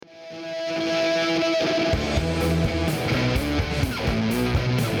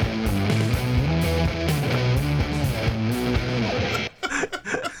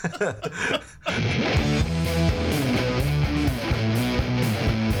Doing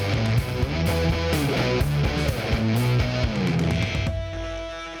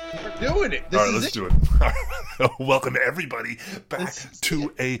it. All right, let's do it. Welcome everybody back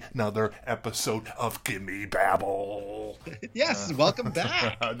to another episode of Gimmie Babel. Yes, welcome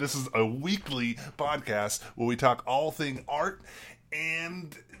back. This is a weekly podcast where we talk all thing art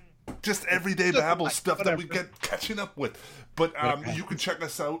and just everyday Babel stuff that we get catching up with. But you can check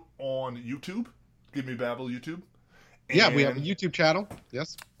us out on YouTube, Gimmie Babel YouTube. Yeah, we have a YouTube channel.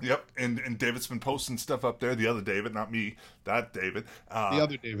 Yes. Yep, and David's been posting stuff up there. The other David, not me. That David. The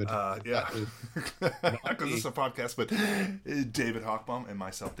other David. Yeah. Because it's a podcast, but David Hochbaum and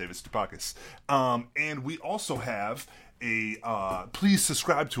myself, David Stupakis. And we also have please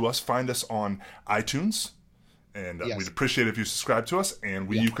subscribe to us. Find us on iTunes. And we'd appreciate it if you subscribe to us. And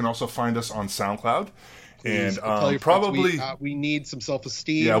you can also find us on SoundCloud. Please, and probably we need some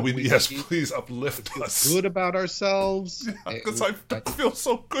self-esteem. Yeah, please uplift us. Good about ourselves. Because I feel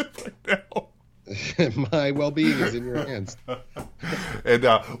so good right now. My well-being is in your hands. And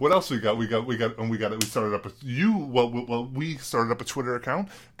what else we got? We started up we started up a Twitter account,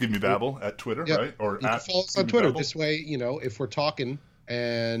 Gimmie Babel at Twitter, right? Or you at follow us on Twitter. This way, if we're talking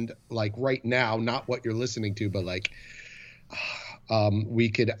and like right now, not what you're listening to, but like. We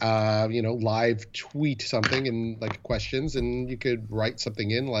could, live tweet something and like questions, and you could write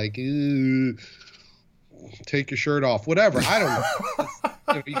something in like, take your shirt off, whatever. I don't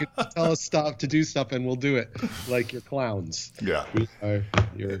know. You could tell us to do stuff, and we'll do it like you're clowns. Yeah,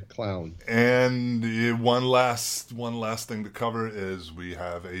 you're a clown. And one last thing to cover is we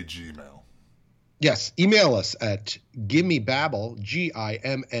have a Gmail. Yes, email us at gimmiebabel,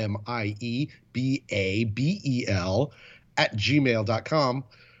 GIMMIEBABEL @gmail.com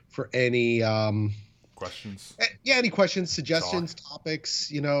for any questions. Any questions, suggestions,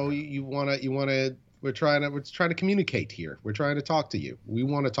 topics. You wanna. We're trying to communicate here. We're trying to talk to you. We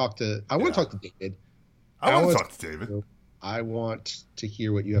want to talk to. I want to talk to David. I want to talk to David. I want to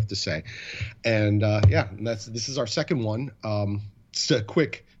hear what you have to say. And this is our second one. Just a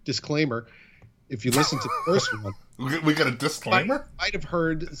quick disclaimer. If you listen to the first one, we got a disclaimer. Might have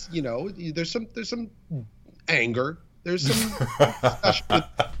heard. There's some anger. There's some discussion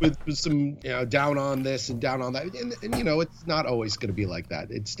with some down on this and down on that, and it's not always going to be like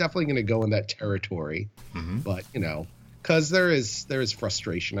that. It's definitely going to go in that territory, but because there is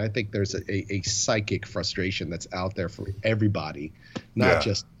frustration. I think there's a psychic frustration that's out there for everybody, not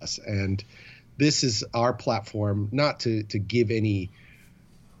just us. And this is our platform, not to give any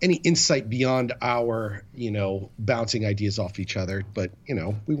insight beyond our bouncing ideas off each other, but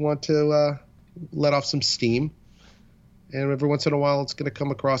we want to let off some steam. And every once in a while, it's going to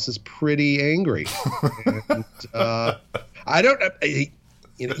come across as pretty angry. And, I don't,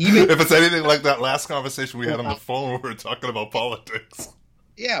 even if it's anything like that last conversation we had on the phone, where we were talking about politics.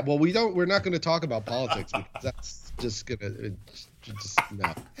 Yeah, well, we're not going to talk about politics because that's just going to,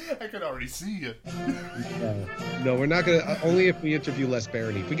 no. I can already see you. No, we're not going to. Only if we interview Les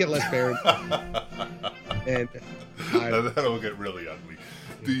Barony. If we get Les Barony, and that'll get really ugly.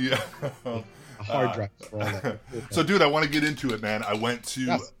 Hard drive for all that. So, dude, I want to get into it, man. I went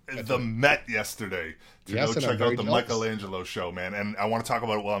to the Met yesterday to go check out the Michelangelo show, man. And I want to talk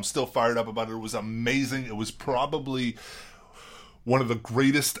about it. Well, I'm still fired up about it. It was amazing. It was probably one of the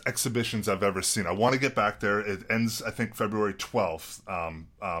greatest exhibitions I've ever seen. I want to get back there. It ends, I think, February 12th.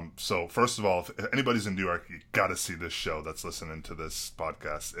 So, first of all, if anybody's in New York, you got to see this show that's listening to this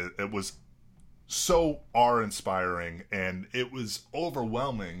podcast. It was so awe-inspiring, and it was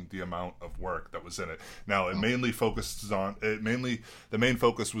overwhelming the amount of work that was in it. Now, the main focus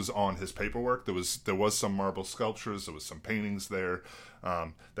was on his paperwork. There was some marble sculptures, there was some paintings there.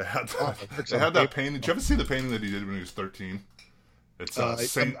 They had that painting. Did you ever see the painting that he did when he was 13? It's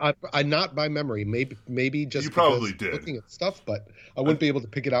I not by memory. Maybe just you probably did looking at stuff, but I wouldn't be able to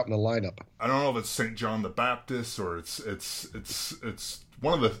pick it out in a lineup. I don't know if it's Saint John the Baptist or it's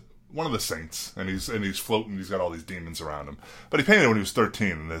one of the saints, and he's floating. He's got all these demons around him. But he painted it when he was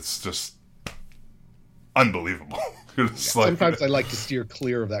 13, and it's just unbelievable. Sometimes I like to steer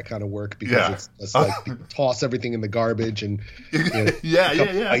clear of that kind of work because it's just like people toss everything in the garbage and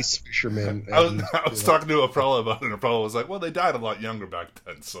ice fishermen. And, I was talking to Aprella about it, and Aprella was like, "Well, they died a lot younger back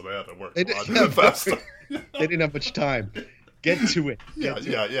then, so they had to work a lot faster." They didn't have much time. Get to it. You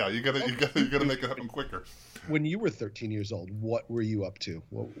gotta make it happen quicker. When you were 13 years old, what were you up to?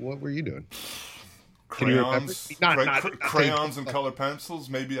 What were you doing? crayons, crayons and colored pencils.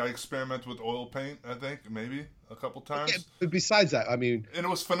 Maybe I experimented with oil paint. I think maybe a couple times. Okay, but besides that, I mean, and it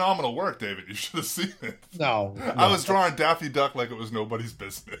was phenomenal work, David. You should have seen it. No, I was drawing Daffy Duck like it was nobody's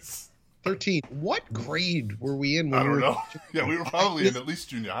business. 13. What grade were we in? I don't know. Yeah, we were probably in at least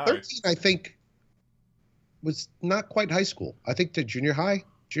junior high. 13, I think, was not quite high school. I think to junior high,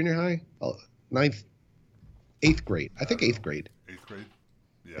 ninth, 8th grade. I think 8th grade. 8th grade.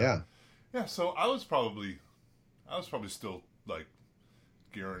 Yeah. Yeah. So I was probably still like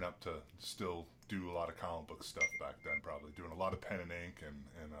gearing up to still do a lot of comic book stuff back then. Probably doing a lot of pen and ink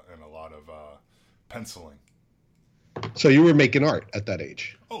and a lot of penciling. So you were making art at that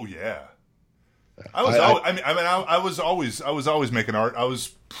age? Oh yeah. I was always making art.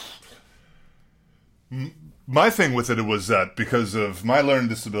 My thing with it was that because of my learning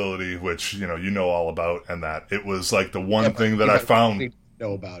disability, which you know all about, and that it was like the one thing that I found.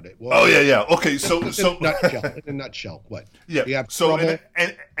 Know about it. Well, yeah. Okay, so in a nutshell, what? Yeah. So in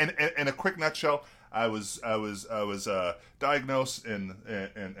a quick nutshell, I was diagnosed in the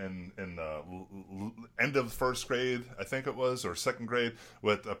end of first grade, I think it was, or second grade,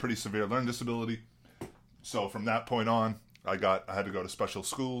 with a pretty severe learning disability. So from that point on, I had to go to special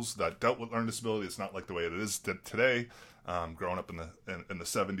schools that dealt with learning disability. It's not like the way it is today. Growing up in the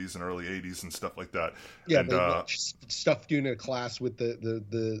 70s and early 80s and stuff like that. Yeah, and stuff doing a class with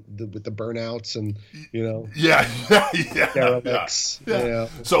the burnouts and derelicts. Yeah.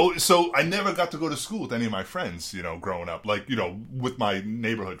 So I never got to go to school with any of my friends, growing up, like with my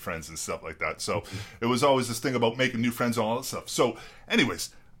neighborhood friends and stuff like that. So it was always this thing about making new friends and all that stuff. So,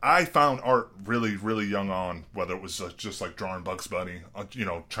 anyways, I found art really, really young on, whether it was just like drawing Bugs Bunny,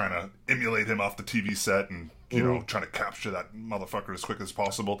 trying to emulate him off the TV set and, trying to capture that motherfucker as quick as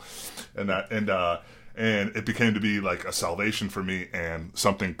possible. And it became to be like a salvation for me and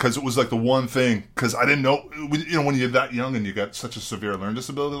something, because it was like the one thing, because I didn't know, when you're that young and you got such a severe learning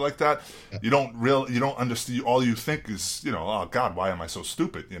disability like that, you don't understand, all you think is, oh God, why am I so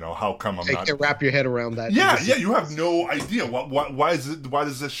stupid? How come I'm not. You can't wrap your head around that. Yeah, you have no idea. Why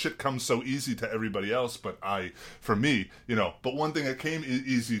does this shit come so easy to everybody else, but for me, but one thing that came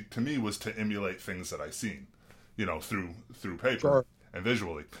easy to me was to emulate things that I seen, through paper and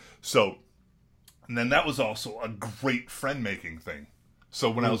visually. So, and then that was also a great friend-making thing.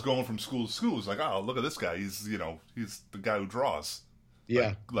 So when I was going from school to school, it was like, oh, look at this guy. He's the guy who draws.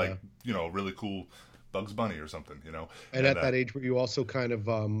 Yeah. Really cool Bugs Bunny or something, And at that age, were you also kind of,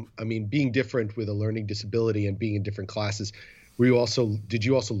 being different with a learning disability and being in different classes, did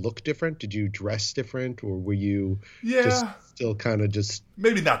you also look different? Did you dress different? Or were you just still kind of just...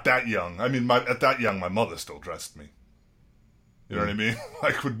 Maybe not that young. I mean, at that young, my mother still dressed me. You know what I mean?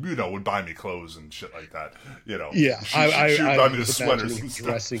 Like, would buy me clothes and shit like that. Yeah, she would buy me the sweaters and stuff.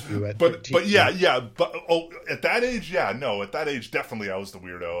 Dressing you at but at that age, at that age, definitely I was the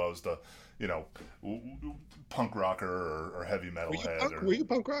weirdo. I was the, punk rocker or heavy metal head. Were you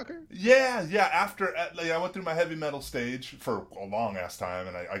punk rocker? Yeah. After I went through my heavy metal stage for a long ass time,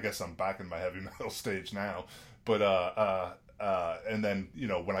 and I guess I'm back in my heavy metal stage now. But and then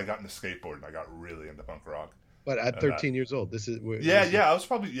when I got into skateboarding, I got really into punk rock. But at 13 years old, this is... I was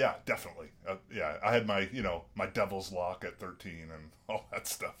probably... Yeah, definitely. I had my, my devil's lock at 13 and all that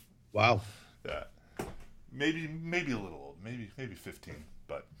stuff. Wow. Yeah. Maybe a little old. Maybe 15.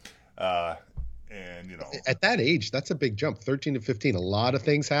 But, and, At that age, that's a big jump. 13 to 15, a lot of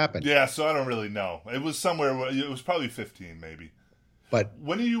things happen. Yeah, so I don't really know. It was probably 15, maybe. But...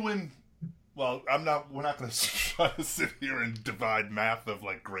 When are you in... Well, we're not going to try to sit here and divide math of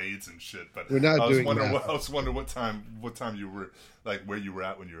like grades and shit, but we're not doing that. I was wondering what time you were, like, where you were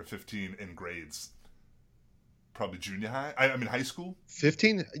at when you were 15 in grades. Probably junior high? I mean high school?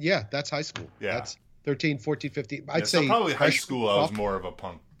 15? Yeah, that's high school. Yeah. That's 13, 14, 15. I'd say so probably high school I was more of a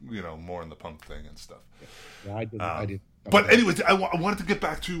punk, more in the punk thing and stuff. Yeah, I did. But anyways, I wanted to get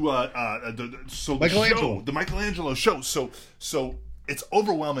back to the Michelangelo show. So it's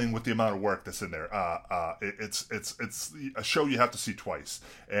overwhelming with the amount of work that's in there. It's a show you have to see twice.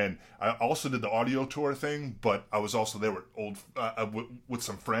 And I also did the audio tour thing, but I was also there with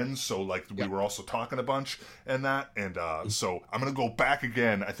some friends, so we were also talking a bunch and that. And so I'm gonna go back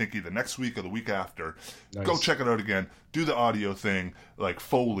again. I think either next week or the week after. Nice. Go check it out again. Do the audio thing, like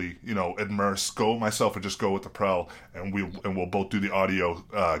Foley, immerse. Go myself and just go with the Prel, and we'll both do the audio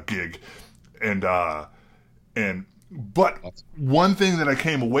gig, But one thing that I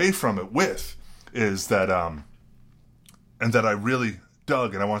came away from it with is that, and that I really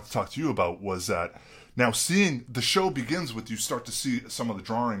dug and I wanted to talk to you about, was that now seeing the show begins with you start to see some of the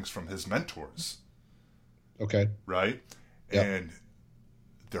drawings from his mentors. Okay. Right? Yep. And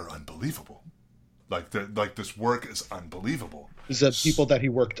they're unbelievable. Like this work is unbelievable. Is that people that he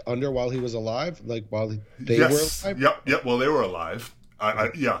worked under while he was alive? Like while they were alive? Yep. Well, they were alive.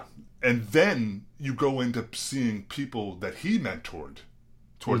 Yeah. And then you go into seeing people that he mentored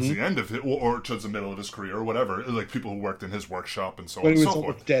towards the end of it, or towards the middle of his career, or whatever. Like people who worked in his workshop and so on and so forth.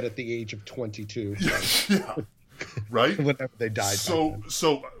 He was dead at the age of 22. Yeah. Right? Whenever they died.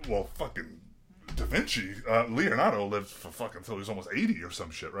 Well, fucking Da Vinci, Leonardo lived for fucking until he was almost 80 or some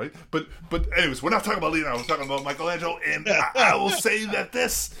shit, right? But anyways, we're not talking about Leonardo. We're talking about Michelangelo, and I will say that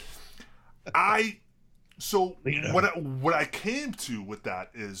what I came to with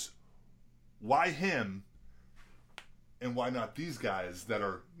that is why him and why not these guys that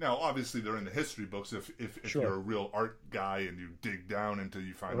are now obviously they're in the history books if Sure. you're a real art guy and you dig down until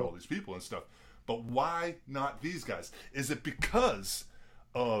you find all these people and stuff. But why not these guys? Is it because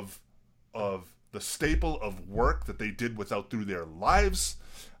of the staple of work that they did through their lives?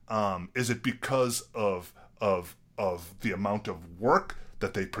 Is it because of the amount of work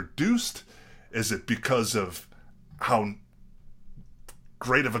that they produced? Is it because of how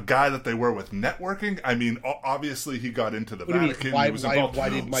great of a guy that they were with networking? I mean, obviously he got into the Vatican. Why he was involved. Why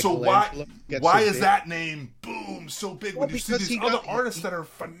did Michelangelo get why so is big? that name boom so big when you see these other artists that are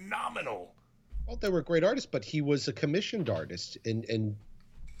phenomenal? Well, they were great artists, but he was a commissioned artist, and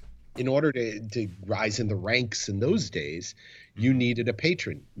in order to rise in the ranks in those days, you needed a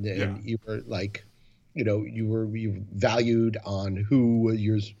patron, and you were like, you were valued on who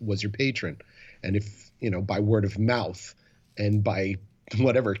was your patron, and if by word of mouth and by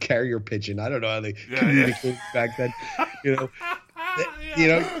whatever carrier pigeon, I don't know how they communicated back then, you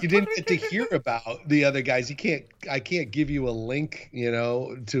didn't get to hear about the other guys. I can't give you a link,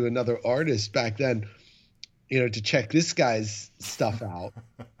 to another artist back then, to check this guy's stuff out,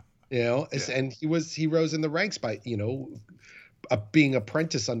 and he rose in the ranks by, being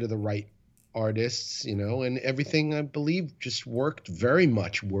apprentice under the right artists, and everything, I believe, just worked very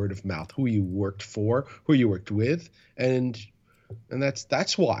much word of mouth, who you worked for, who you worked with. And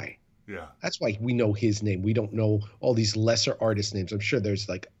that's why. Yeah. That's why we know his name. We don't know all these lesser artist names. I'm sure there's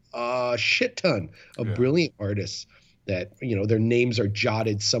like a shit ton of brilliant artists that, their names are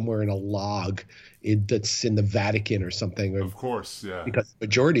jotted somewhere in a log that's in the Vatican or something. Of course, yeah. Because the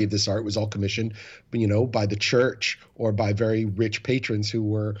majority of this art was all commissioned, by the church or by very rich patrons who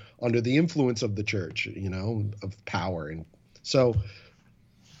were under the influence of the church, of power. And so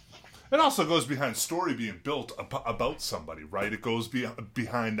it also goes behind story being built about somebody, right? It goes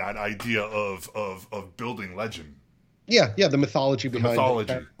behind that idea of building legend. Yeah, the mythology behind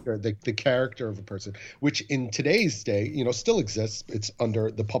the character of a person, which in today's day, still exists. It's under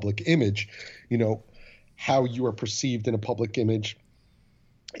the public image. How you are perceived in a public image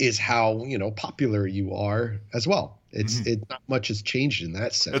is how, popular you are as well. It's not much has changed in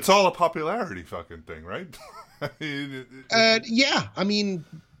that sense. It's all a popularity fucking thing, right? Yeah, I mean,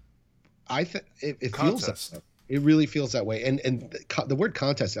 it feels that way. It really feels that way. And the word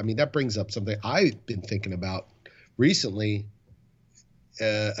contest, I mean, that brings up something I've been thinking about recently,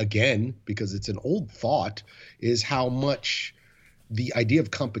 again, because it's an old thought, is how much the idea of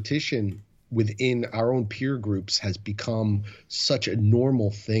competition within our own peer groups has become such a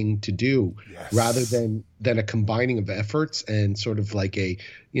normal thing to do, rather than a combining of efforts and sort of like a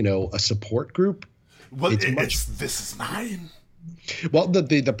support group. Well, this is mine. Well,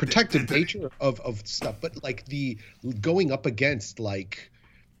 the protective nature of stuff, but like the going up against, like,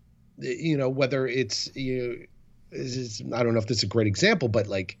 whether it's, I don't know if this is a great example, but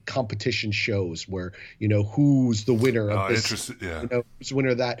like competition shows where, who's the winner of this, who's the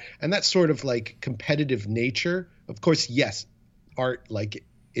winner of that. And that sort of like competitive nature, of course, yes, art like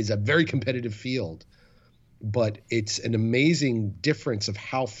is a very competitive field, but it's an amazing difference of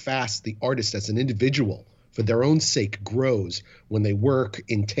how fast the artist as an individual for their own sake grows when they work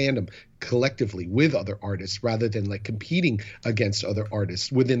in tandem collectively with other artists, rather than like competing against other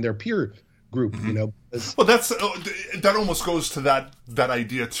artists within their peer group. Well, that almost goes to that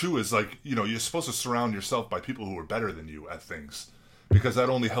idea too, is like, you're supposed to surround yourself by people who are better than you at things, because that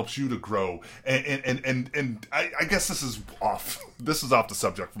only helps you to grow. And I guess this is off the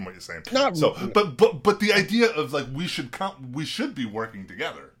subject from what you're saying. But the idea of like we should be working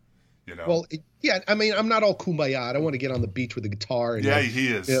together. Well, I mean, I'm not all kumbaya. I don't want to get on the beach with a guitar and he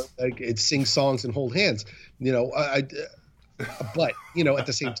is sing songs and hold hands. But at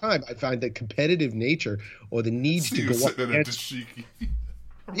the same time, I find that competitive nature or the need to go up against.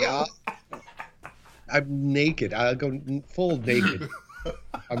 Yeah, I'm naked. I'll go full naked.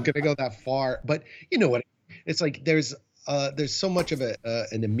 I'm gonna go that far, but you know what? It's like there's so much of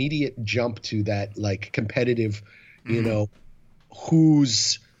an immediate jump to that, like competitive,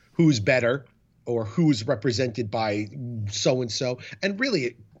 who's better, or who's represented by so and so. And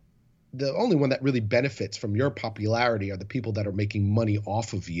really, the only one that really benefits from your popularity are the people that are making money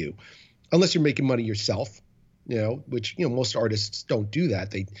off of you, unless you're making money yourself, which most artists don't do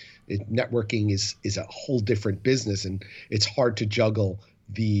that. Networking is a whole different business, and it's hard to juggle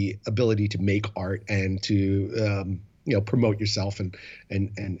the ability to make art and to promote yourself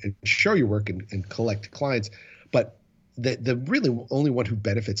and show your work and collect clients. But the really only one who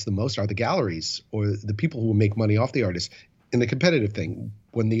benefits the most are the galleries or the people who make money off the artist. In the competitive thing,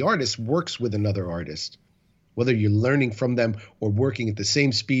 when the artist works with another artist, whether you're learning from them or working at the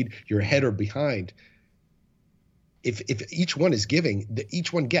same speed, you're ahead or behind, if each one is giving,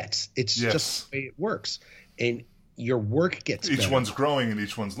 each one gets. It's just the way it works, and your work gets each better. One's growing and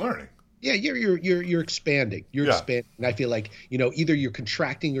each one's learning. Yeah, you're expanding. You're expanding. And I feel like, either you're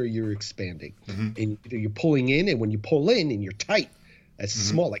contracting or you're expanding. And either you're pulling in, and when you pull in and you're tight, as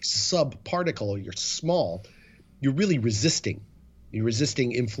small, like sub-particle, or you're small, you're really resisting. You're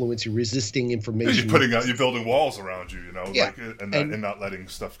resisting influence. You're resisting information. You're building walls around you, and not letting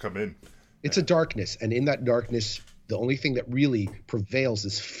stuff come in. It's a darkness, and in that darkness, the only thing that really prevails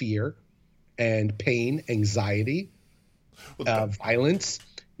is fear and pain, anxiety, violence.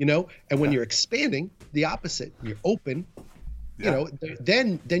 And when you're expanding, the opposite. You're open.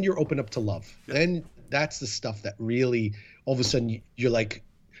 Then you're open up to love. Yeah. Then that's the stuff that really, all of a sudden, you're like,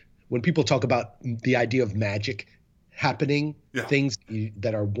 when people talk about the idea of magic happening, things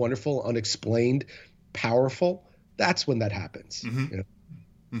that are wonderful, unexplained, powerful, that's when that happens.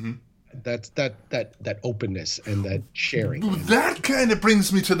 That's that openness and that sharing. That kind of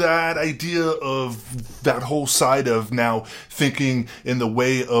brings me to that idea of that whole side of now thinking in the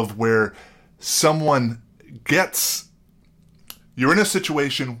way of where someone you're in a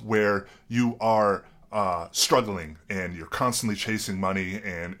situation where you are struggling and you're constantly chasing money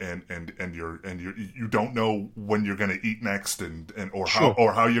and you don't know when you're going to eat next or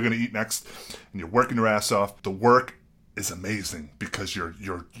how you're going to eat next, and you're working your ass off. The work is amazing because you're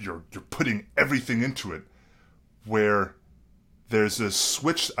putting everything into it, where there's a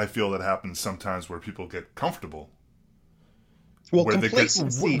switch I feel that happens sometimes where people get comfortable. Well,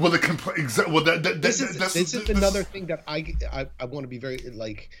 complacency. This is another thing that I want to be very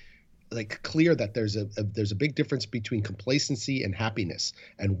clear that there's a big difference between complacency and happiness,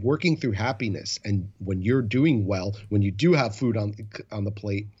 and working through happiness. And when you're doing well, when you do have food on the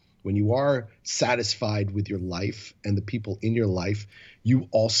plate, when you are satisfied with your life and the people in your life, you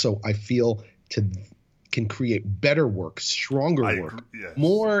also, I feel, can create better work, stronger work,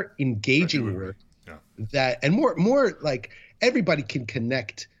 more engaging work, and more like everybody can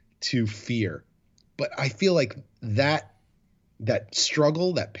connect to fear. But I feel like that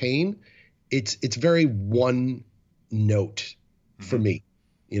struggle, that pain, it's very one note for me,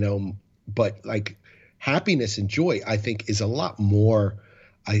 but like happiness and joy, I think, is a lot more,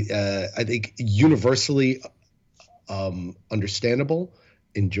 I think, universally understandable,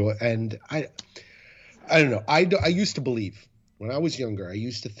 enjoy. And I don't know. I used to believe, when I was younger, I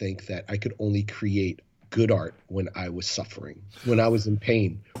used to think that I could only create good art when I was suffering, when I was in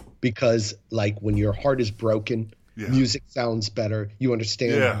pain, because like when your heart is broken, music sounds better, you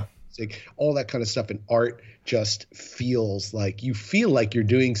understand music, all that kind of stuff, and art just feels like you're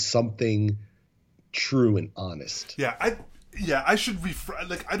doing something true and honest. I should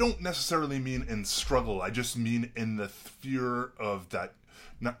I don't necessarily mean in struggle. I just mean in the fear of that,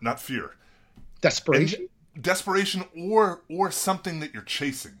 not fear, desperation, or something that you're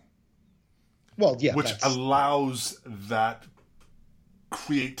chasing. Well, yeah, which allows that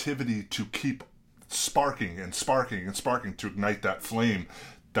creativity to keep sparking and sparking and sparking to ignite that flame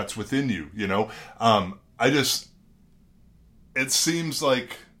that's within you. It seems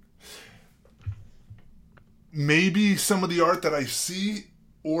like maybe some of the art that I see,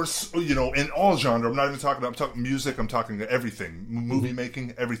 or in all genre, I'm talking music, I'm talking everything, movie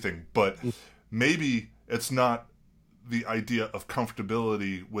making, everything, but maybe it's not the idea of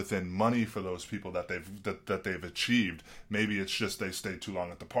comfortability within money for those people that they've achieved. Maybe it's just they stayed too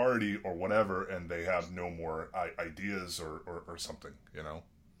long at the party or whatever, and they have no more ideas or something.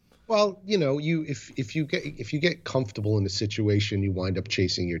 Well, if you get comfortable in a situation, you wind up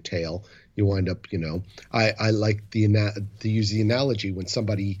chasing your tail. You wind up, I like to use the analogy when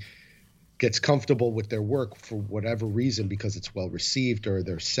somebody gets comfortable with their work for whatever reason, because it's well received or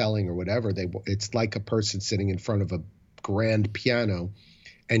they're selling or whatever. It's like a person sitting in front of a grand piano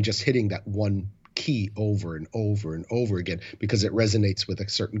and just hitting that one key over and over and over again because it resonates with a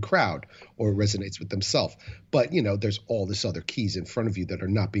certain crowd or resonates with themselves. But, there's all this other keys in front of you that are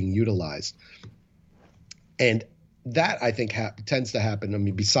not being utilized. And that, I think, tends to happen. I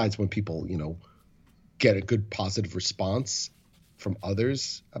mean, besides when people, get a good positive response from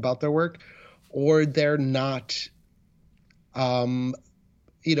others about their work, or they're not,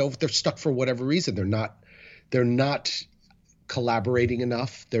 they're stuck for whatever reason. They're not collaborating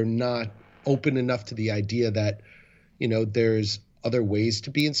enough. They're not open enough to the idea that, there's other ways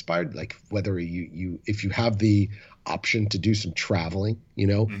to be inspired. Like whether if you have the option to do some traveling,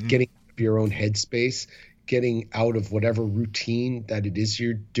 getting out of your own headspace, getting out of whatever routine that it is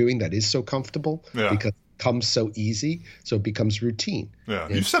you're doing that is so comfortable, because it comes so easy, so it becomes routine. Yeah,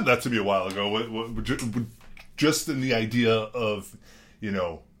 you said that to me a while ago. Just in the idea of,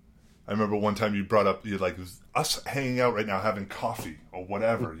 I remember one time you brought up, like, us hanging out right now, having coffee or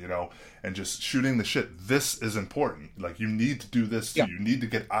whatever, and just shooting the shit. This is important. Like, you need to do this. Yeah. You need to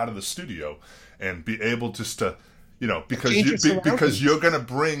get out of the studio and be able just to, because you're going to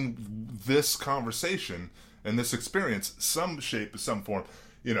bring this conversation and this experience, some shape, some form,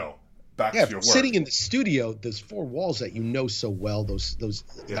 back to your work. Sitting in the studio, those four walls that so well,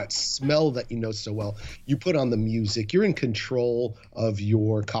 that smell that so well, you put on the music, you're in control of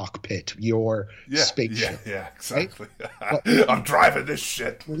your cockpit, your spaceship. Yeah, exactly. Right? I'm driving this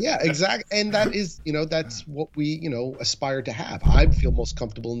shit. Yeah, exactly. And that is, that's what we, aspire to have. I feel most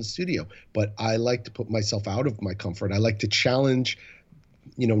comfortable in the studio, but I like to put myself out of my comfort. I like to challenge,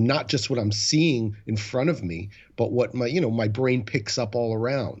 not just what I'm seeing in front of me, but what my brain picks up all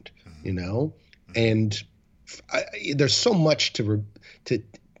around. And there's so much to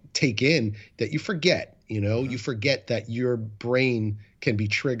take in that you forget, you forget that your brain can be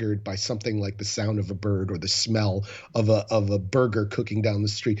triggered by something like the sound of a bird or the smell of a burger cooking down the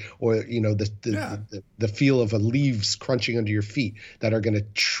street, or, the feel of leaves crunching under your feet that are going to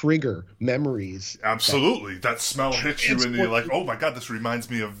trigger memories. Absolutely. That smell hits you and you're like, oh my God, this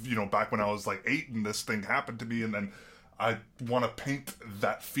reminds me of, back when I was like 8 and this thing happened to me, and then I want to paint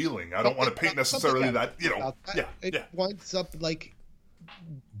that feeling. I don't want to paint necessarily that. It winds up like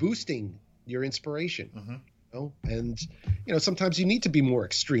boosting your inspiration. And sometimes you need to be more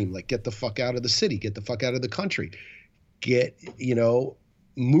extreme, like get the fuck out of the city, get the fuck out of the country, get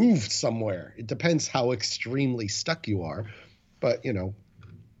moved somewhere. It depends how extremely stuck you are, but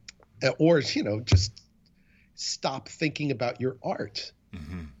or just stop thinking about your art.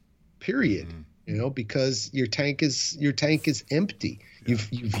 Period. Because your tank is empty. Yeah.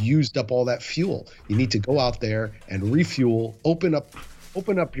 You've used up all that fuel. You need to go out there and refuel, open up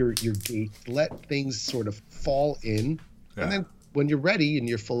your gates, let things sort of fall in, and then when you're ready and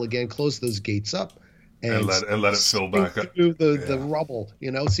you're full again, close those gates up and let it fill back up through the rubble.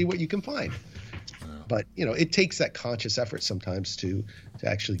 See what you can find. Yeah. But it takes that conscious effort sometimes to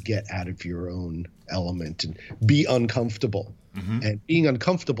actually get out of your own element and be uncomfortable. And being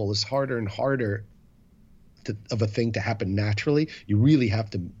uncomfortable is harder and harder of a thing to happen naturally. You really have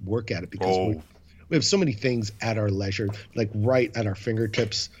to work at it because we have so many things at our leisure, like right at our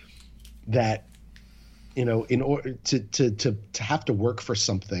fingertips, that in order to have to work for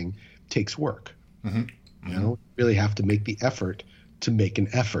something takes work. You really have to make the effort to make an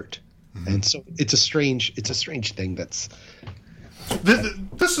effort. And so it's a strange thing that's.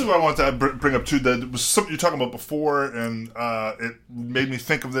 This is what I wanted to bring up too. That was something you were talking about before, and it made me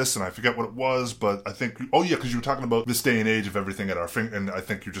think of this, and I forget what it was, but I think because you were talking about this day and age of everything at our finger, and I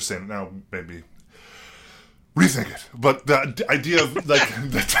think you're just saying now maybe rethink it. But the idea of like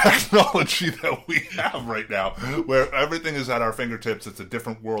the technology that we have right now, where everything is at our fingertips, it's a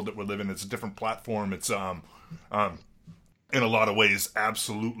different world that we're living. It's a different platform. It's in a lot of ways,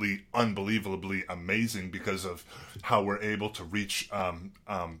 absolutely unbelievably amazing because of how we're able to reach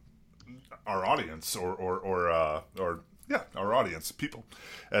our audience or our audience, people,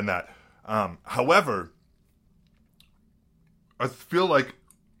 and that. However, I feel like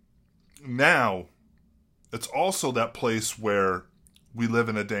now it's also that place where we live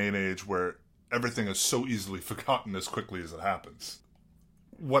in a day and age where everything is so easily forgotten as quickly as it happens.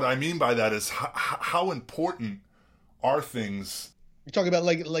 What I mean by that is how important are things. You're talking about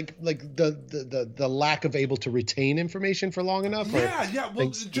like the lack of able to retain information for long enough.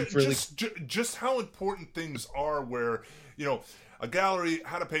 Well, just how important things are. Where a gallery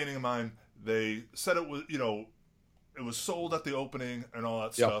had a painting of mine. They said it was it was sold at the opening and all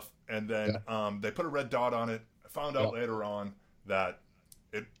that stuff, and then they put a red dot on it. I found out later on that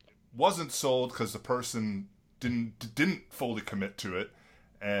it wasn't sold because the person didn't fully commit to it,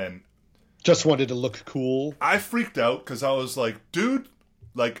 and just wanted to look cool. I freaked out because I was like, dude,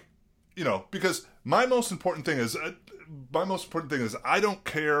 because my most important thing is I don't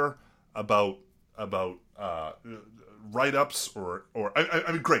care about write-ups or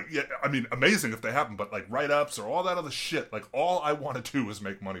I mean, great. Yeah, I mean, amazing if they happen, but like write-ups or all that other shit, like all I want to do is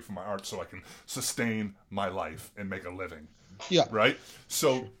make money from my art so I can sustain my life and make a living. Yeah. Right?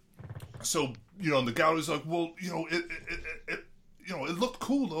 So and the gallery's like, well, it looked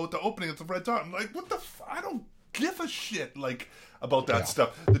cool though at the opening at the Red Dot. I'm like, what the I don't give a shit like about that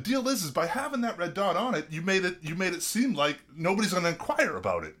stuff. The deal is by having that red dot on it, you made it seem like nobody's going to inquire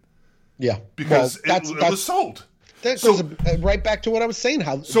about it. Yeah, because it was sold. That goes right back to what I was saying.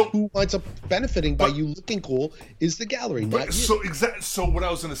 Who winds up benefiting by you looking cool is the gallery, not you. So what I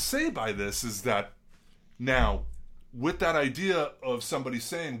was going to say by this is that now, with that idea of somebody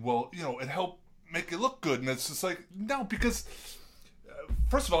saying, well, it helped make it look good, and it's just like, no, because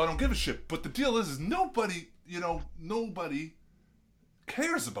first of all, I don't give a shit. But the deal is nobody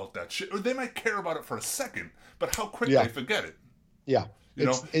cares about that shit, or they might care about it for a second, but how quick they forget it. Yeah.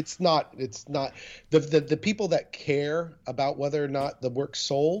 It's not the people that care about whether or not the work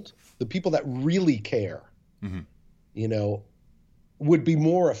sold, the people that really care, would be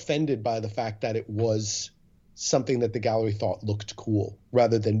more offended by the fact that it was something that the gallery thought looked cool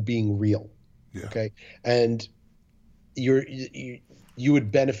rather than being real. Yeah. Okay. And you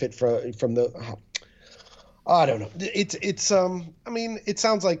would benefit from the, I don't know. It's I mean, it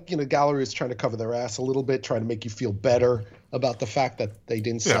sounds like, gallery is trying to cover their ass a little bit, trying to make you feel better about the fact that they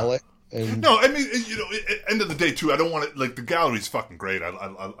didn't sell it. And no, I mean, end of the day too, I don't want it, like, the gallery's fucking great.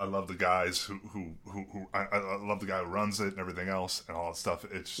 I love the guys who I love the guy who runs it and everything else and all that stuff.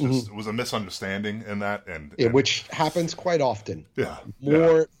 It's just, it was a misunderstanding in that. And which happens quite often. Yeah.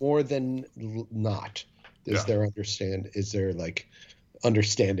 More than not is there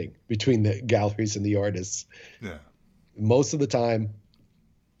understanding between the galleries and the artists. Yeah. Most of the time,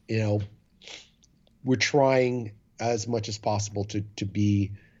 we're trying as much as possible to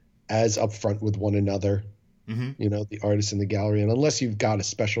be as upfront with one another, the artist and the gallery. And unless you've got a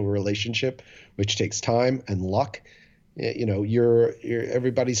special relationship, which takes time and luck, you're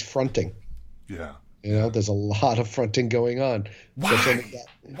everybody's fronting. Yeah. There's a lot of fronting going on. Why?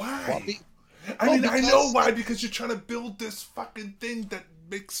 Why? I mean, I know why, because you're trying to build this fucking thing that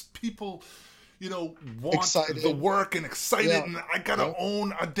makes people, want excited. The work and excited, and I gotta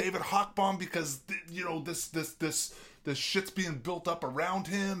own a David Hochbaum because, this shit's being built up around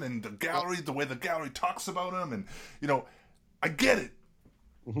him, and the gallery, the way the gallery talks about him, and, I get it.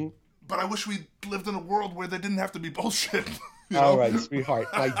 Mm-hmm. But I wish we lived in a world where there didn't have to be bullshit. All right, sweetheart.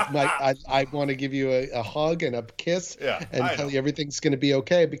 I want to give you a hug and a kiss and tell you everything's going to be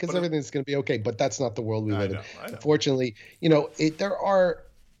okay, because everything's going to be okay. But that's not the world we live in. Unfortunately, there are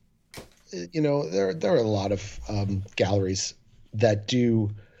a lot of galleries that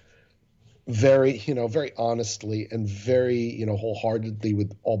do very, very honestly and very, wholeheartedly,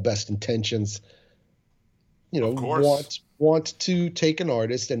 with all best intentions, want to take an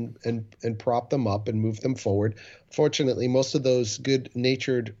artist and prop them up and move them forward. Fortunately, most of those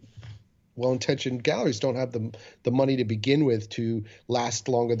good-natured, well-intentioned galleries don't have the money to begin with to last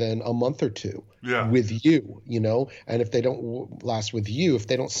longer than a month or two with you, And if they don't last with you, if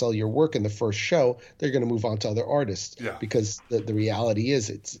they don't sell your work in the first show, they're going to move on to other artists. Yeah. Because the reality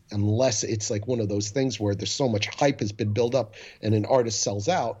is, unless it's like one of those things where there's so much hype has been built up and an artist sells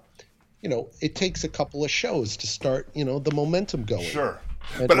out, it takes a couple of shows to start, the momentum going. Sure.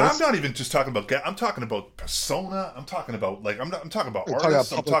 But I'm not even just talking about. I'm talking about persona. I'm talking about I'm talking about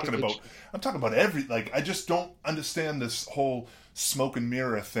artists. I'm talking about every. Like, I just don't understand this whole smoke and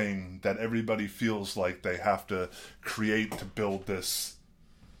mirror thing that everybody feels like they have to create to build this.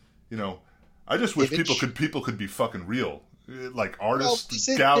 I just wish people could be fucking real, like artists,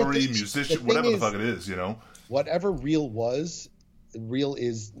 gallery, musician, whatever the fuck it is. Whatever real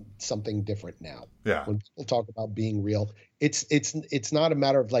is something different now. Yeah. When people talk about being real, it's not a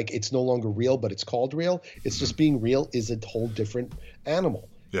matter of like it's no longer real, but it's called real. It's just being real is a whole different animal.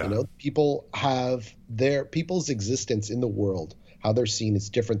 Yeah. People have people's existence in the world, how they're seen is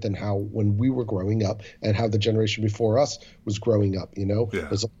different than how when we were growing up and how the generation before us was growing up.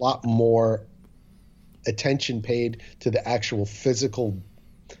 There's a lot more attention paid to the actual physical,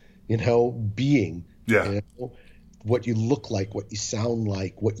 being. Yeah. What you look like, what you sound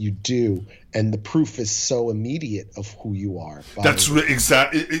like, what you do, and the proof is so immediate of who you are. That's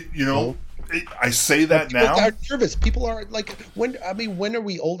exactly. I say that now. People are nervous. People are like, when are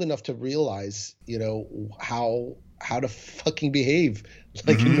we old enough to realize, how to fucking behave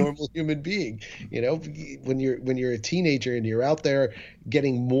like a normal human being? When you're a teenager and you're out there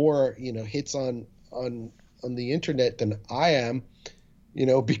getting more, hits on the internet than I am.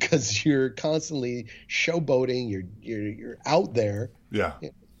 Because you're constantly showboating, you're out there. Yeah.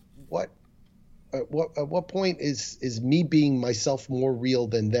 at what point is me being myself more real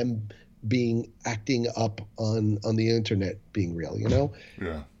than them acting up on the internet being real?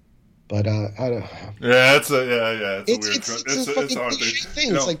 Yeah. But I don't. Yeah, it's a weird. It's a fucking hard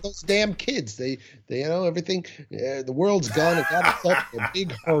thing. It's like those damn kids. They everything. The world's gone. It got itself in a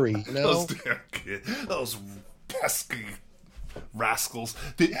big hurry. Those damn kids. Those pesky rascals.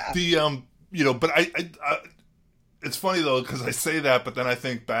 But I it's funny though, because I say that, but then I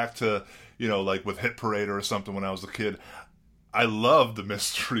think back to like with Hit Parader or something when I was a kid. I love the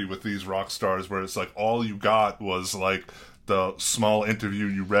mystery with these rock stars where it's like all you got was like the small interview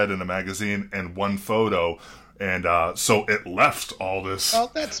you read in a magazine and one photo, and so it left all this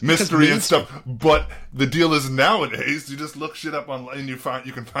mystery and stuff. But the deal is nowadays you just look shit up online and you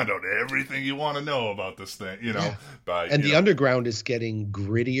can find out everything you want to know about this thing, the underground is getting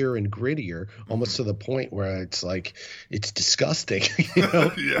grittier and grittier, almost to the point where it's like it's disgusting,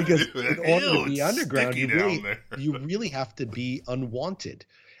 because in order to be underground, you really have to be unwanted.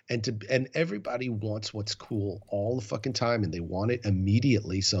 And everybody wants what's cool all the fucking time, and they want it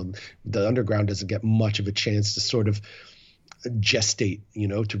immediately. So the underground doesn't get much of a chance to sort of gestate,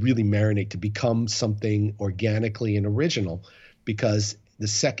 to really marinate, to become something organically and original. Because the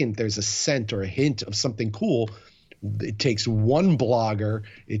second there's a scent or a hint of something cool, it takes one blogger,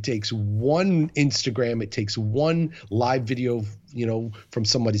 it takes one Instagram, it takes one live video, from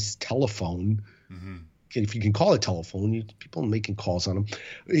somebody's telephone. Mm-hmm. If you can call it telephone, people making calls on them,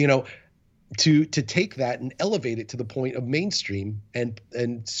 to take that and elevate it to the point of mainstream and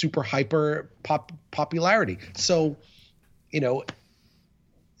super hyper popularity. So,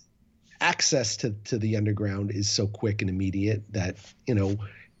 access to the underground is so quick and immediate that,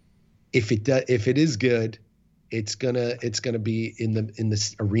 if it is good, it's gonna be in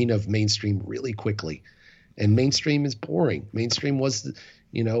this arena of mainstream really quickly. And mainstream is boring. Mainstream was,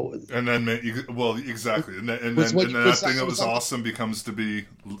 and then, exactly. And then that thing that was awesome becomes to be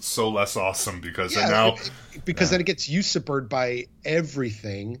so less awesome because then it gets usurped by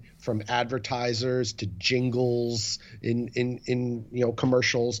everything from advertisers to jingles in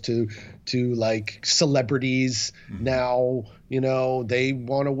commercials to like celebrities. Mm-hmm. Now, they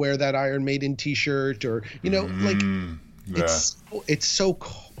want to wear that Iron Maiden t-shirt or, it's so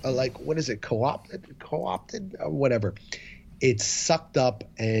like, what is it? Co-opted or whatever. It's sucked up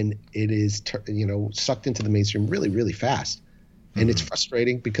and it is, sucked into the mainstream really, really fast. And it's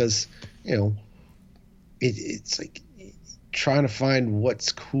frustrating because, it's like trying to find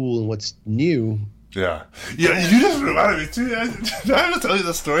what's cool and what's new. Yeah. Yeah. You just reminded me too. I have to tell you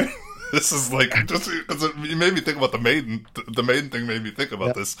the story. This is like, just because you made me think about the Maiden. The Maiden thing made me think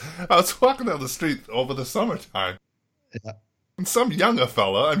about this. I was walking down the street over the summertime. Yeah. And some younger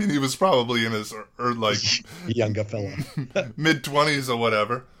fella, he was probably in his younger fella, mid-20s or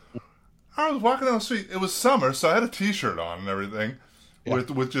whatever. I was walking down the street. It was summer, so I had a t-shirt on and everything,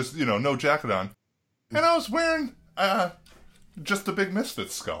 with just no jacket on, and I was wearing just a big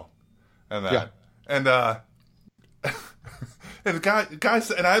Misfits skull, and that, and and the guy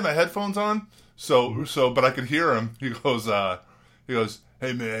said, and I had my headphones on, so but I could hear him. He goes,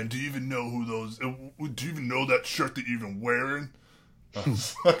 "Hey man, do you even know who those? Do you even know that shirt that you're even wearing?"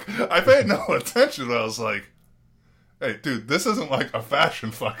 I paid no attention. I was like, "Hey, dude, this isn't like a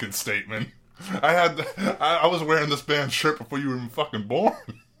fashion fucking statement. I was wearing this band's shirt before you were even fucking born."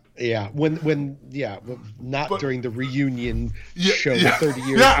 Yeah, during the reunion show 30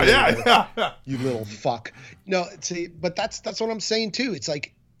 years later. Yeah. You little fuck. No, see, but that's what I'm saying too. It's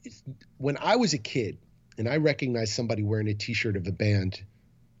like when I was a kid and I recognized somebody wearing a T-shirt of a band,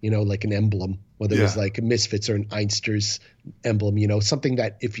 like an emblem, whether it was like a Misfits or an Einsters emblem, something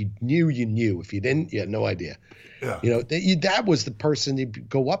that if you knew, you knew. If you didn't, you had no idea. Yeah. That was the person you'd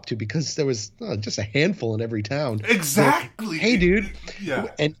go up to because there was just a handful in every town. Exactly. Like, hey, dude. Yeah.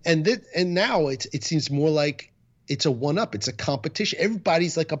 And now it seems more like it's a one-up. It's a competition.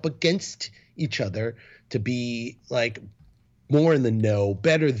 Everybody's like up against each other to be like more in the know,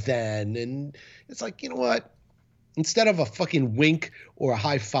 better than. And it's like, you know what? Instead of a fucking wink or a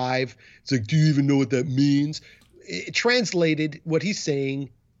high five, it's like, do you even know what that means? Translated, what he's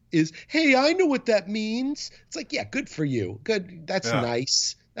saying is, hey, I know what that means. It's like, yeah, good for you. Good. That's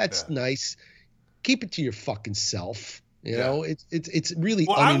nice. That's nice. Keep it to your fucking self. You know, it's really.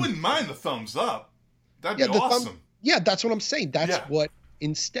 Well, I wouldn't mind the thumbs up. That'd be awesome. That's what I'm saying. That's what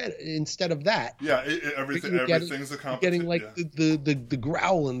instead of that. Yeah, everything's a competition. Getting like the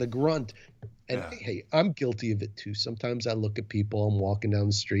growl and the grunt. And hey, I'm guilty of it too. Sometimes I look at people, I'm walking down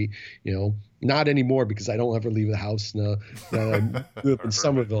the street, not anymore because I don't ever leave the house now that I live in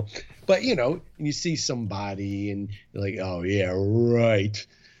Somerville. But, and you see somebody and you're like, oh, yeah, right.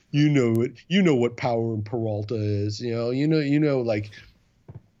 You know what Power and Peralta is. Like.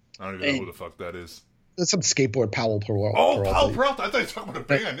 I don't even know who the fuck that is. There's some skateboard Powell Peralta. Oh, Powell Peralta! I thought you were talking about a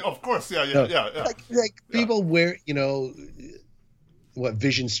band. Of course, yeah. Like people wear, what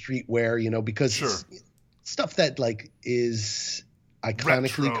Vision Street wear, because it's stuff that like is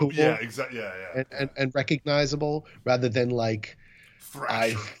iconically retro. cool. Yeah, exactly. Yeah. And recognizable, rather than like Thrasher.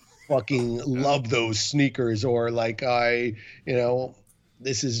 I fucking love those sneakers, or like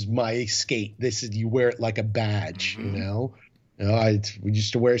this is my skate. You wear it like a badge, we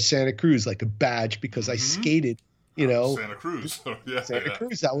used to wear Santa Cruz like a badge because I skated, Santa Cruz. Santa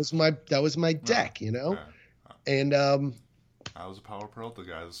Cruz. That was my deck, and I was a Power Peralta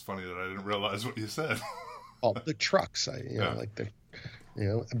guy. It's funny that I didn't realize what you said. All the trucks, no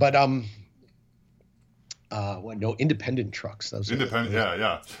independent trucks. Those independent,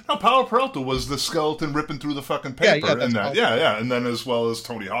 yeah. Now Power Peralta was the skeleton ripping through the fucking paper in that, and then as well as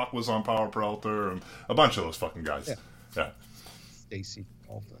Tony Hawk was on Power Peralta and a bunch of those fucking guys. Yeah. Stacy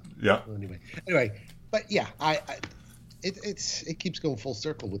Peralta. Yeah. Anyway, but yeah, it keeps going full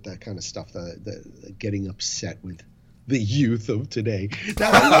circle with that kind of stuff. The getting upset with the youth of today.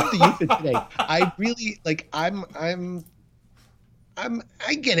 Now I love the youth of today. I really like. I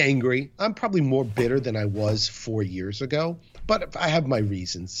get angry. I'm probably more bitter than I was 4 years ago, but I have my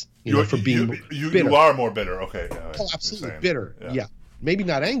reasons, for being bitter. You are more bitter. Okay. Oh, absolutely bitter. Yeah. Maybe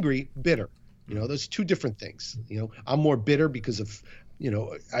not angry, bitter. Those two different things. I'm more bitter because of,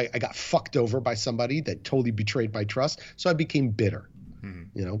 I got fucked over by somebody that totally betrayed my trust. So I became bitter.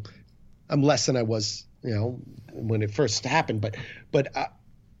 Mm-hmm. I'm less than I was, when it first happened. But I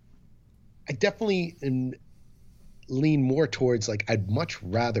definitely lean more towards like I'd much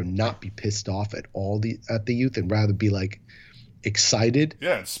rather not be pissed off at the youth and rather be like excited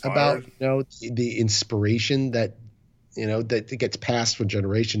about the inspiration that that gets passed from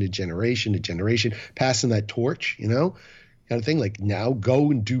generation to generation to generation, passing that torch, kind of thing. Like now go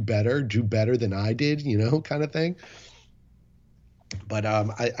and do better than I did, kind of thing. But I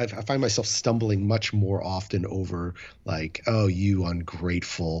find myself stumbling much more often over like, oh, you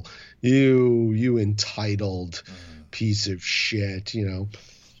ungrateful, you entitled piece of shit,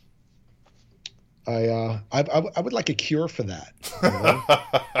 I would like a cure for that.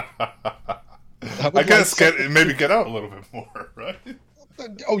 I guess get out a little bit more, right?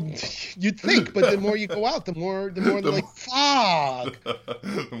 Oh, you'd think, but the more you go out, the more like fuck.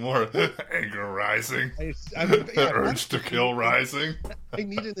 The more anger rising, the urge to kill rising. I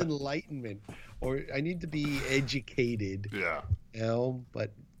need an enlightenment, or I need to be educated. Yeah.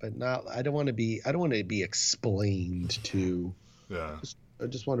 But not. I don't want to be explained to. Yeah. I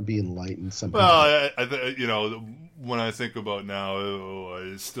just want to be enlightened somehow. Well, when I think about now,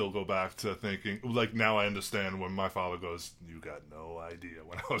 I still go back to thinking, like, now I understand when my father goes, you got no idea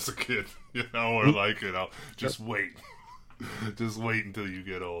when I was a kid, or like, just wait. Just wait until you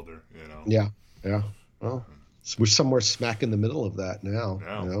get older, Yeah. Well, we're somewhere smack in the middle of that now,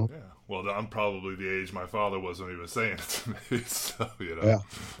 Yeah. Well, I'm probably the age my father was when he was saying it to me, so, Yeah.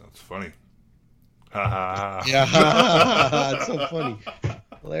 That's funny. Ha. Yeah, it's so funny.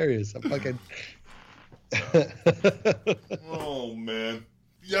 Hilarious. I'm fucking... Oh, man.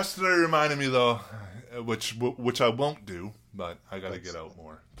 Yesterday reminded me, though, which I won't do, but I got to get out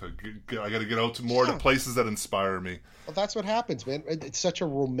more. I got to get out to more to places that inspire me. Well, that's what happens, man. It's such a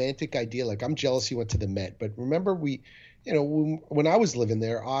romantic idea. Like, I'm jealous you went to the Met, but remember when I was living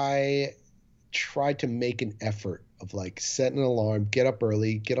there, I tried to make an effort of like setting an alarm, get up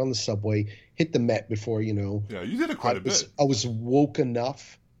early, get on the subway, hit the Met before, Yeah, you did it quite a bit. I was woke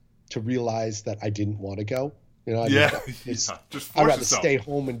enough to realize that I didn't want to go. Just I'd rather stay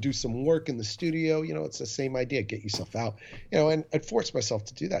home and do some work in the studio. It's the same idea. Get yourself out. And I'd force myself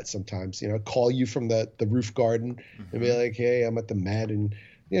to do that sometimes. Call you from the roof garden and be like, hey, I'm at the Met, and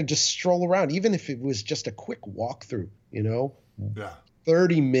just stroll around, even if it was just a quick walkthrough.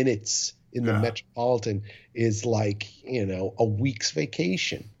 30 minutes in the Metropolitan is like, a week's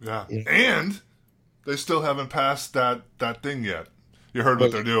vacation. Yeah. And they still haven't passed that thing yet. You heard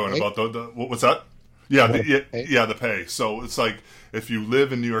what they're doing about the what's that? Yeah, the pay. So it's like if you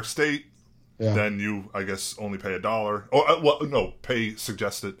live in New York State, then you, I guess, only pay $1. Or pay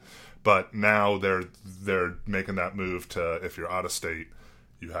suggested, but now they're making that move to if you're out of state,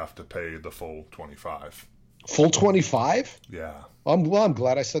 you have to pay the full $25. Full 25? Yeah. I'm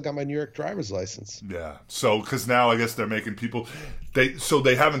glad I still got my New York driver's license. Yeah. So, because now I guess they're making people,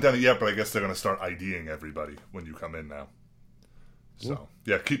 they haven't done it yet, but I guess they're going to start IDing everybody when you come in now. So,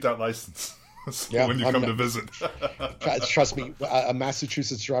 keep that license when you come to visit. Trust me, a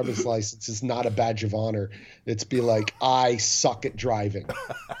Massachusetts driver's license is not a badge of honor. It's be like, I suck at driving.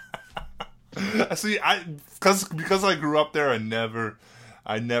 See, because I grew up there, I never.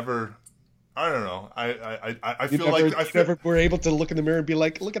 I don't know. I feel like I never were able to look in the mirror and be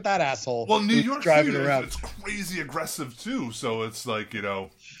like, "Look at that asshole." Well, New York driving City, around. It's crazy aggressive too. So it's like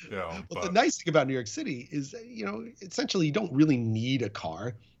Well, the nice thing about New York City is, essentially you don't really need a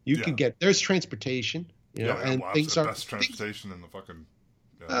car. You can there's transportation. And things are best transportation in the fucking.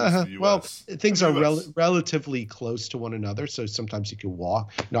 The US. Well, things are relatively close to one another, so sometimes you can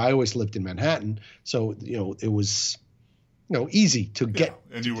walk. I always lived in Manhattan, so it was. Easy to get.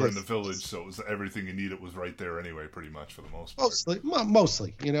 And you were in the village, so it was everything you needed was right there anyway, pretty much for the most part.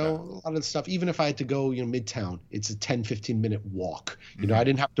 Mostly, a lot of the stuff. Even if I had to go, Midtown, it's a 10, 15-minute walk. I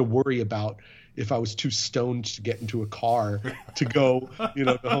didn't have to worry about if I was too stoned to get into a car to go,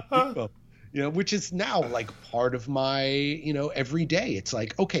 to Home Depot. Which is now like part of my, every day. It's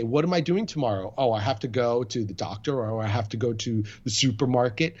like, okay, what am I doing tomorrow? Oh, I have to go to the doctor, or I have to go to the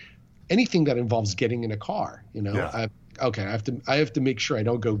supermarket. Anything that involves getting in a car, I have to make sure I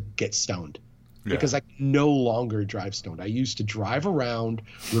don't go get stoned because I can no longer drive stoned. I used to drive around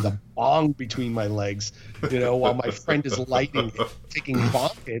with a bong between my legs, while my friend is lighting it, taking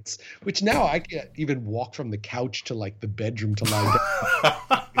bong hits, which now I can't even walk from the couch to like the bedroom to lie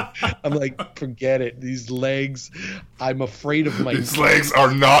down. I'm like, forget it. These legs, I'm afraid of my. These legs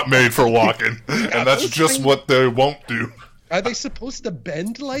are not made for walking, and that's just what they won't do. Are they supposed to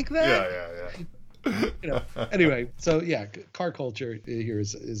bend like that? Yeah. Anyway, so car culture here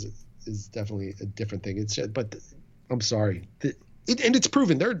is definitely a different thing. It's just, but I'm sorry, and it's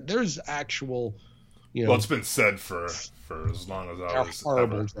proven there's actual, Well, it's been said for as long as I was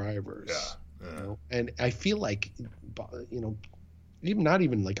horrible drivers. Yeah. And I feel like, even not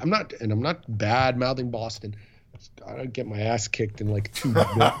even like I'm not bad mouthing Boston. I get my ass kicked in like 2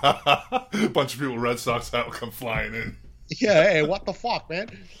 minutes. A bunch of people, Red Sox out, come flying in. Yeah, hey, what the fuck, man?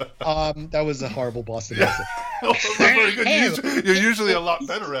 That was a horrible Boston accent. Very good. You're usually a lot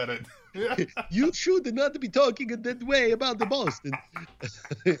better at it. You should not be talking in that way about the Boston.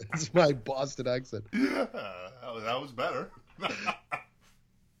 It's my Boston accent. Yeah, that was better.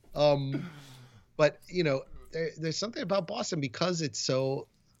 But there's something about Boston because it's so.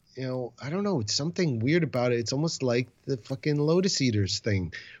 I don't know. It's something weird about it. It's almost like the fucking Lotus Eaters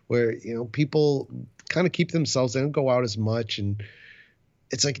thing where, people kind of keep themselves. They don't go out as much. And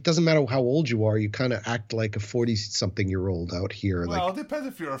it's like, it doesn't matter how old you are. You kind of act like a 40-something-year-old out here. Well, it depends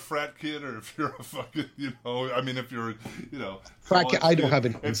if you're a frat kid or if you're a fucking, if you're, Frat kid, I don't have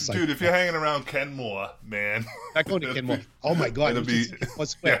an insight. Dude, if you're hanging around Kenmore, man. Not going to Kenmore. Oh, my God.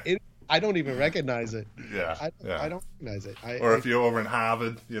 I don't even recognize it. Yeah, I don't recognize it. Or if you're over in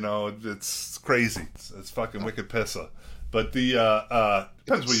Harvard, it's crazy. It's fucking wicked pisser. But the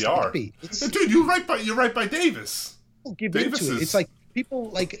depends where you are. Dude, you're right by Davis. Don't give into it. It's like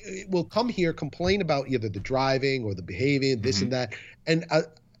people will come here, complain about either the driving or the behavior, this and that, and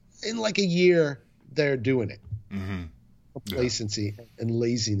in like a year they're doing it. Mm-hmm. Complacency and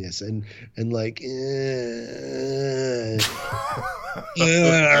laziness and like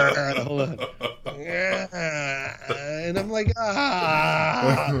hold on. And I'm like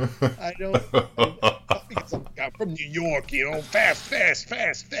I don't because I'm from New York, fast.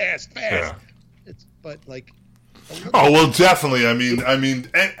 Yeah. But like oh well, definitely. I mean,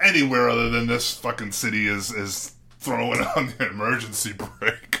 anywhere other than this fucking city is throwing on the emergency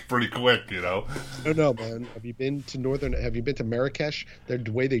brake pretty quick, I don't know, man. Have you been to Marrakesh?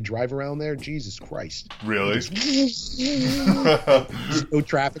 The way they drive around there, Jesus Christ. Really? No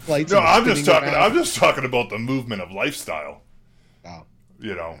traffic lights. No, I'm just talking about the movement of lifestyle. Wow.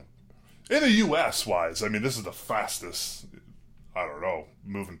 In the U.S. wise, this is the fastest. I don't know,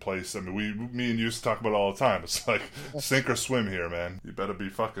 moving place. Me and you used to talk about it all the time. It's like sink or swim here, man. You better be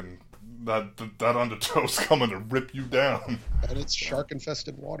fucking. That undertow's coming to rip you down. And it's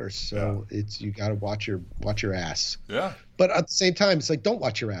shark-infested waters, so you got to watch your ass. Yeah. But at the same time, it's like, don't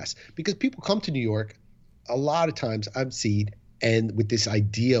watch your ass, because people come to New York. A lot of times I've seen, and with this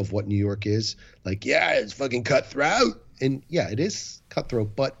idea of what New York is, like, it's fucking cutthroat, and it is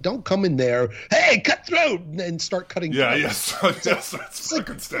cutthroat. But don't come in there, hey, cutthroat, and start cutting. Yes, that's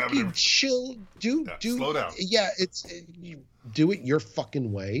fucking stabbing. Chill, slow down. Yeah, do it your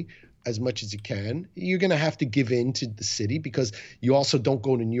fucking way. As much as you can. You're going to have to give in to the city, because you also don't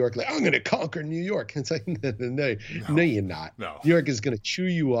go to New York like, I'm going to conquer New York. It's like, no, you're not. No. New York is going to chew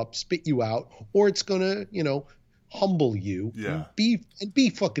you up, spit you out, or it's going to, humble you. Yeah. Be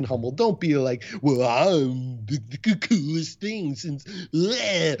fucking humble. Don't be like, well, I'm the coolest thing since,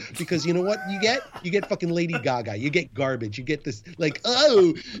 because you know what you get? You get fucking Lady Gaga. You get garbage. You get this like,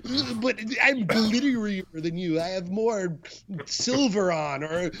 oh, but I'm glitterier than you. I have more silver on,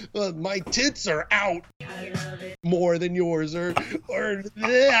 or my tits are out more than yours, or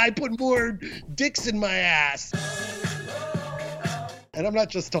I put more dicks in my ass. And I'm not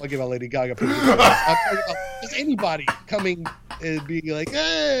just talking about Lady Gaga. I'm talking about just anybody coming and being like,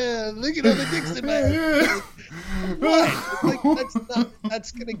 look at all the dicks in my ass. What? Like,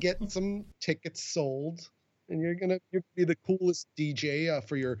 that's gonna get some tickets sold, and you're gonna be the coolest DJ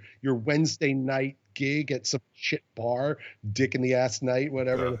for your Wednesday night gig at some shit bar, dick in the ass night,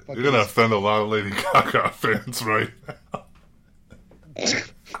 whatever. Yeah, the fuck you're gonna offend a lot of Lady Gaga fans right now.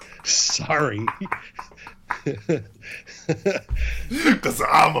 Sorry. Because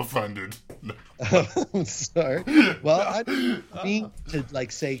I'm offended. I'm sorry. Well, I don't mean to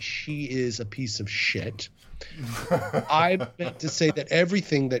like say she is a piece of shit. I meant to say that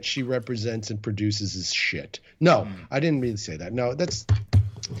everything that she represents and produces is shit. No, I didn't mean to say that. No, that's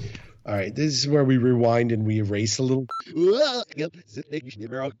all right. This is where we rewind and we erase a little.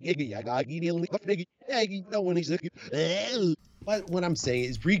 But what I'm saying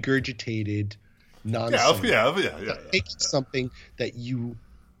is regurgitated nonsense. Yeah. Taking something that you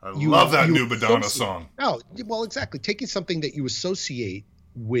love that new Madonna song. No, well, exactly. Taking something that you associate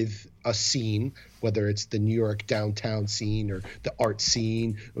with a scene, whether it's the New York downtown scene or the art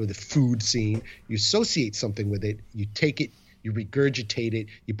scene or the food scene, you associate something with it, you take it, you regurgitate it,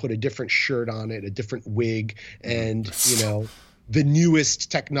 you put a different shirt on it, a different wig, and, the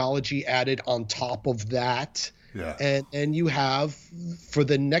newest technology added on top of that. Yeah. And you have for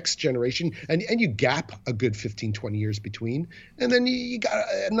the next generation, and you gap a good 15, 20 years between, and then you got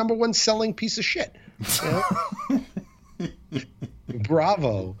a number one selling piece of shit.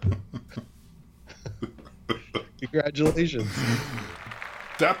 Bravo. Congratulations.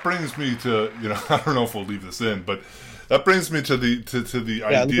 That brings me to, I don't know if we'll leave this in, but that brings me to the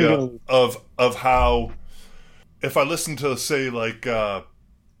idea of how, if I listen to, say, like, the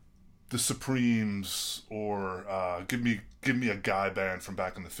Supremes, or give me a guy band from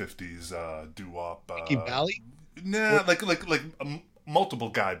back in the 50s, doo-wop. Frankie Valli? Nah, like multiple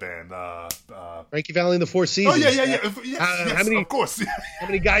guy band. Frankie Valli and the Four Seasons. Oh yeah. Yes, how many? Of course. How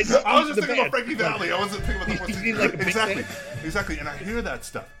many guys? I was just thinking about Frankie Valli. I wasn't thinking about the Four Seasons. Like exactly. And I hear that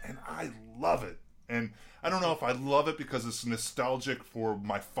stuff, and I love it. And I don't know if I love it because it's nostalgic for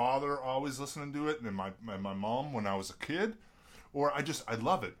my father always listening to it, and my mom when I was a kid, or I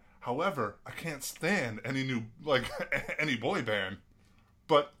love it. However, I can't stand any boy band.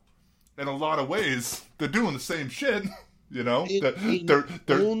 But in a lot of ways, they're doing the same shit. They're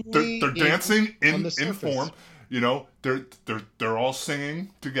dancing in form. They're all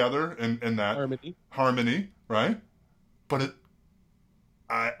singing together in that harmony, right? But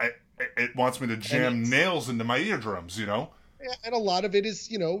it wants me to jam nails into my eardrums, Yeah, and a lot of it is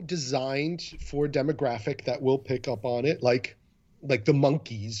designed for a demographic that will pick up on it, like the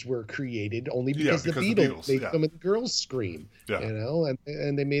Monkees were created only because the Beatles made some of the girls scream,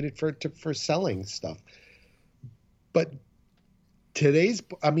 and they made it for selling stuff. But today's,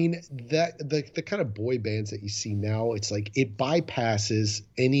 the kind of boy bands that you see now, it's like it bypasses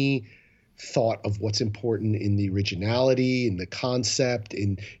any thought of what's important in the originality, in the concept,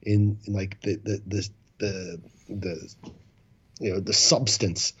 in like the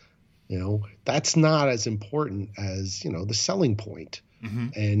substance. That's not as important as the selling point. Mm-hmm.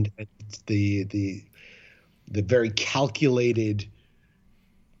 And the very calculated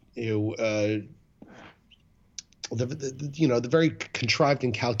the very contrived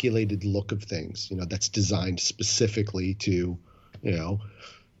and calculated look of things that's designed specifically to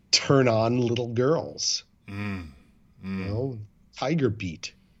turn on little girls. Tiger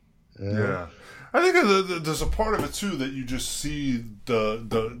Beat. Yeah, I think there's a part of it too that you just see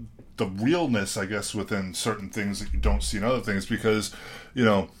the realness, I guess, within certain things that you don't see in other things, because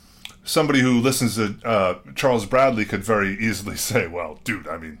somebody who listens to Charles Bradley could very easily say, well, dude,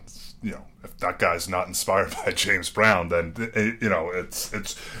 if that guy's not inspired by James Brown, then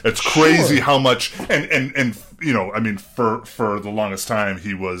it's crazy how much and for the longest time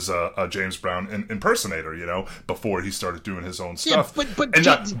he was a James Brown impersonator, before he started doing his own stuff.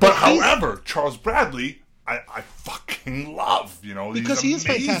 But however, Charles Bradley, I fucking love, because he is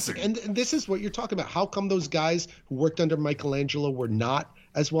fantastic, and this is what you're talking about. How come those guys who worked under Michelangelo were not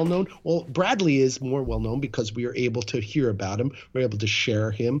as well known. Well, Bradley is more well known because we are able to hear about him. We're able to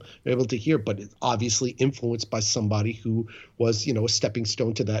share him. We're able to hear, but it's obviously influenced by somebody who was, a stepping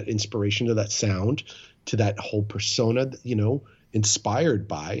stone to that inspiration, to that sound, to that whole persona, inspired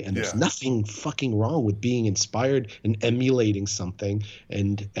by. And there's nothing fucking wrong with being inspired and emulating something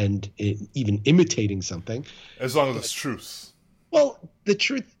and even imitating something. As long as it's truth. Well, the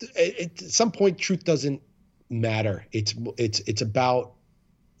truth, at some point, truth doesn't matter. It's about,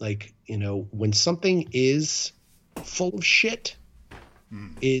 like, when something is full of shit,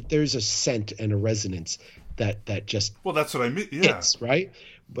 there's a scent and a resonance that just, well, that's what I mean. Yeah. Hits, right.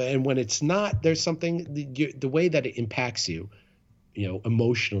 And when it's not, there's something, the way that it impacts you,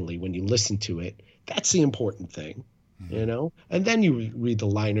 emotionally when you listen to it, that's the important thing. And then you read the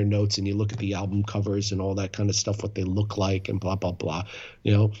liner notes and you look at the album covers and all that kind of stuff, what they look like and blah, blah, blah.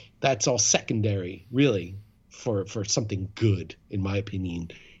 That's all secondary, really, for something good, in my opinion.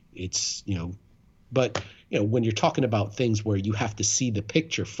 It's, but, when you're talking about things where you have to see the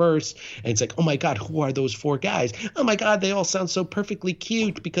picture first, and it's like, oh my God, who are those four guys? Oh my God, they all sound so perfectly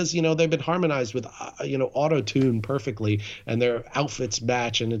cute because, they've been harmonized with, auto-tune perfectly, and their outfits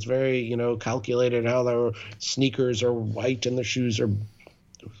match, and it's very, calculated how their sneakers are white and their shoes are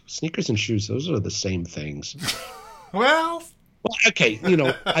 – sneakers and shoes, those are the same things. Well, okay,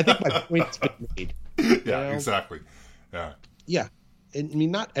 I think my point's been made. Yeah, exactly. Yeah. Yeah. I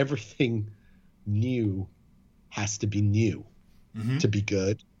mean, not everything new has to be new to be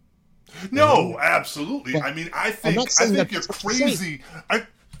good. No, absolutely. But I mean, I think you're crazy.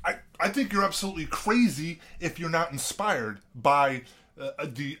 I think you're absolutely crazy if you're not inspired by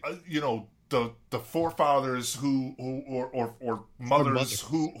the forefathers or mothers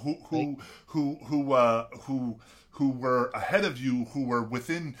who were ahead of you, who were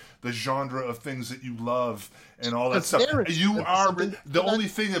within the genre of things that you love and all that stuff. The only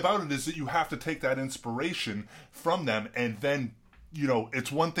thing about it is that you have to take that inspiration from them, and then,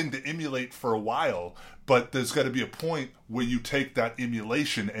 it's one thing to emulate for a while, but there's got to be a point where you take that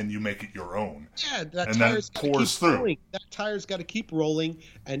emulation and you make it your own. Yeah, that pours through. Rolling. That tire's got to keep rolling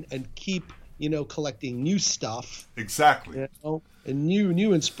and keep, collecting new stuff. Exactly. And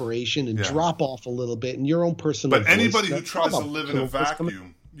new inspiration and drop off a little bit in your own personal voice. But anybody who tries to live in a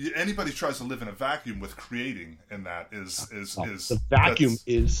vacuum, with creating, and that is the vacuum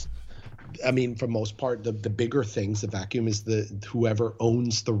is, I mean, for most part, the bigger things, the vacuum is whoever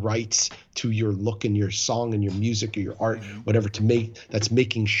owns the rights to your look and your song and your music or your art, whatever, that's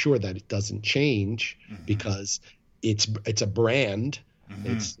making sure that it doesn't change because it's a brand.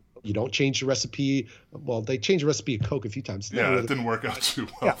 You don't change the recipe. Well, they changed the recipe of Coke a few times. It didn't work out too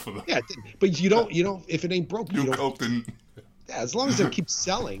well for them. Yeah, it didn't. But you don't. If it ain't broke, you don't. Coke didn't. Yeah, as long as they keep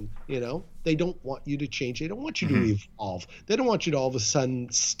selling, they don't want you to change. They don't want you to evolve. They don't want you to all of a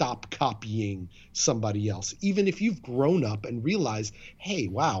sudden stop copying somebody else. Even if you've grown up and realized, hey,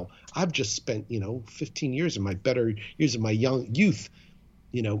 wow, I've just spent 15 years of my better years of my young youth,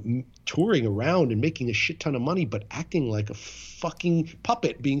 touring around and making a shit ton of money, but acting like a fucking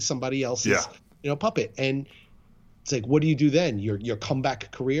puppet, being somebody else's, puppet. And it's like, what do you do then? Your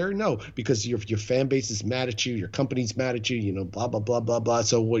comeback career? No, because your fan base is mad at you, your company's mad at you, blah, blah, blah, blah, blah.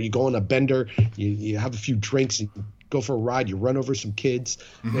 So you go on a bender, you have a few drinks, you go for a ride, you run over some kids,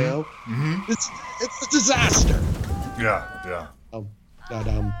 It's a disaster. Yeah.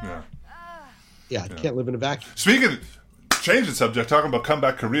 Can't live in a vacuum. Speaking of changing subject, talking about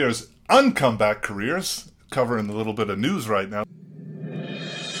comeback careers, uncomeback careers, covering a little bit of news right now.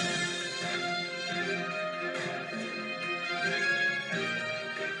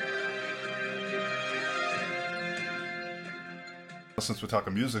 Since we're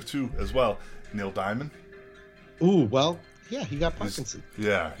talking music too, as well, Neil Diamond. Ooh, well, yeah, he got Parkinson's.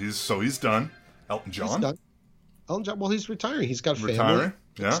 He's done. Elton John. He's done. Elton John. Well, he's retiring. He's got family. Retiring.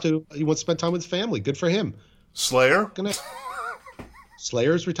 Yeah. He wants to spend time with his family. Good for him. Slayer.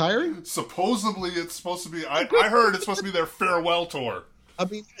 Slayer's retiring? Supposedly it's supposed to be, I heard it's supposed to be their farewell tour. I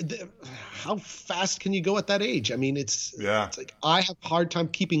mean, how fast can you go at that age? I mean, it's like I have a hard time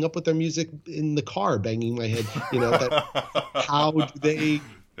keeping up with their music in the car, banging my head. How do they,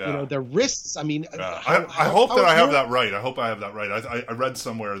 their wrists? I mean, I hope that I have that right. I read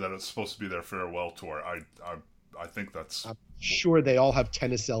somewhere that it's supposed to be their farewell tour. I think that's. I'm sure they all have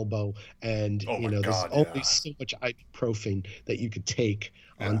tennis elbow, and there's only so much ibuprofen that you could take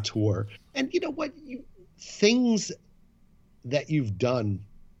on tour. And you know what? Things that you've done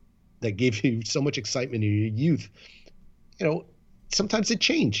that gave you so much excitement in your youth, sometimes it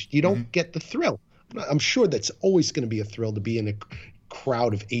changed. You don't get the thrill. I'm sure that's always going to be a thrill to be in a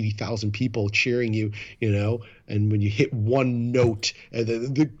crowd of 80,000 people cheering you, and when you hit one note, and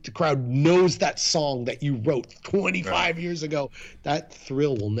the crowd knows that song that you wrote 25 years ago, that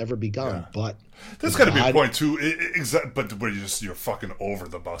thrill will never be gone. Yeah. But there's got to be a point too, but where you're fucking over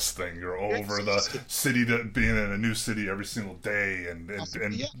the bus thing. You're over the city being in a new city every single day, and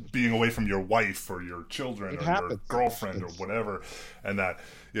being away from your wife or your children or your girlfriend or whatever, and that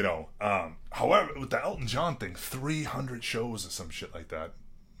however, with the Elton John thing, 300 shows or some shit like that.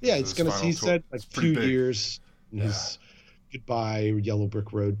 Yeah, it's gonna. He said a few years in his goodbye Yellow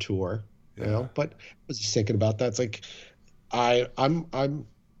Brick Road tour. You know, but I was just thinking about that. It's like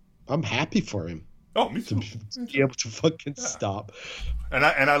I'm happy for him. Oh, me too. To be able to fucking stop. And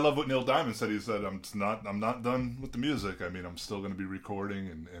I love what Neil Diamond said. He said, I'm not done with the music. I mean, I'm still going to be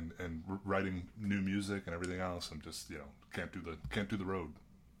recording and writing new music and everything else. I'm just can't do the road.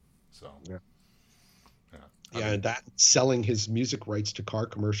 So and that selling his music rights to car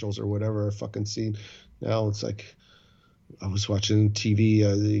commercials or whatever I've fucking seen. Now it's like, I was watching TV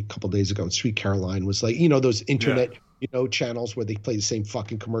a couple days ago, and Sweet Caroline was like, those internet channels where they play the same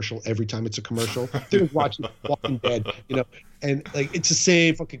fucking commercial every time it's a commercial. They were watching Walking Dead, and like it's the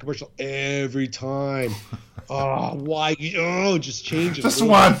same fucking commercial every time. Oh, why? Just change it. Just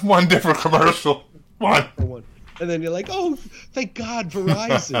one different commercial. One. And then you're like, oh, thank God,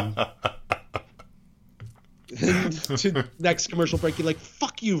 Verizon. And to next commercial break, you're like,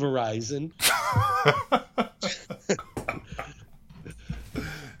 fuck you, Verizon.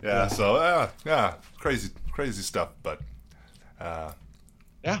 Crazy stuff, but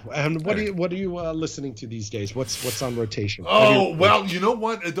and what are you listening to these days? What's on rotation? Oh, well, you know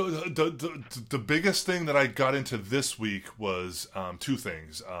what? The biggest thing that I got into this week was two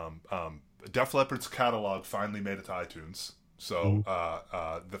things. Def Leppard's catalog finally made it to iTunes. So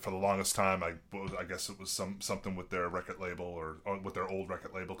for the longest time, I guess it was something with their record label or with their old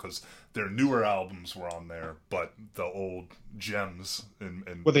record label, because their newer albums were on there, but the old gems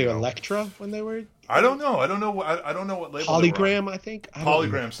were they Elektra when they were? I don't know what label. Polygram, I think.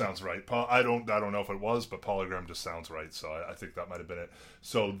 Polygram sounds right. I don't know if it was, but Polygram just sounds right. So I think that might have been it.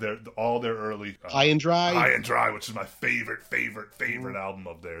 So all their early High and Dry, which is my favorite album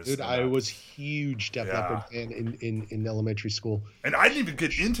of theirs. Dude, I was huge Def Leppard fan in elementary school, and I didn't even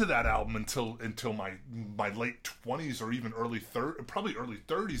get into that album until my late 20s or even probably early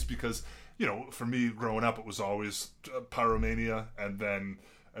 30s, because for me growing up it was always Pyromania, and then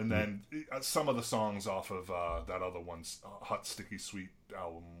some of the songs off of that other one's Hot Sticky Sweet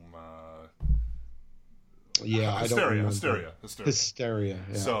album. Hysteria.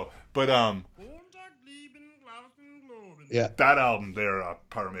 Yeah. So, but that album there,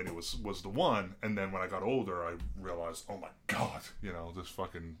 Pyromania was the one. And then when I got older, I realized, oh my god, this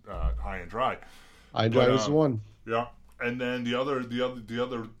fucking High and Dry. High and Dry was the one. Yeah, and then the other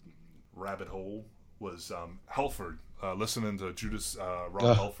rabbit hole was Halford. Listening to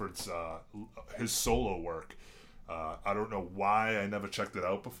Rob Halford's his solo work. I don't know why I never checked it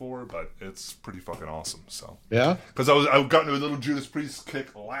out before, but it's pretty fucking awesome. So because I got into a little Judas Priest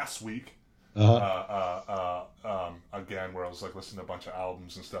kick last week. Again, where I was like listening to a bunch of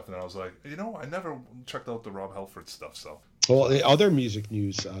albums and stuff, and I was like, I never checked out the Rob Halford stuff. So, well, the other music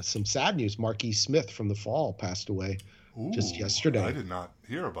news, some sad news. Marquis Smith from The Fall passed away just yesterday. I did not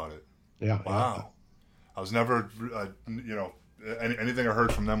hear about it. Yeah. Wow. Yeah. I was never, anything I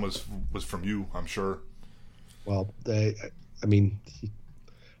heard from them was from you, I'm sure. Well, I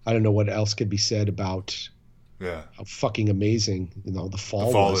don't know what else could be said about how fucking amazing The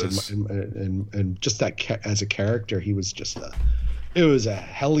Fall was, and just that as a character, he was just it was a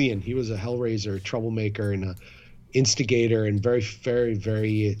hellion. He was a hellraiser, a troublemaker, and a instigator, and very, very,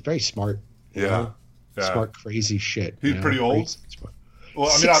 very, very smart. Smart, crazy shit. He's pretty old. Well,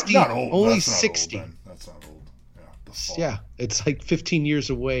 60, not old. Only that's 60. That's not old. Yeah, it's like 15 years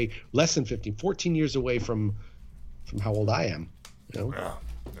away, less than 15, 14 years away from how old I am. Yeah,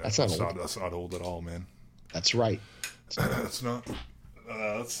 that's not old. That's not old at all, man. That's right. That's not.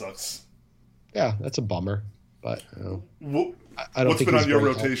 That sucks. Yeah, that's a bummer. But I don't what's think been on your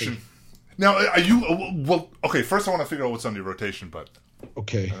rotation? Now, are you well? Okay, first I want to figure out what's on your rotation, but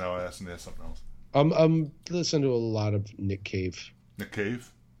okay. I know I asked something else. I'm listening to a lot of Nick Cave. Nick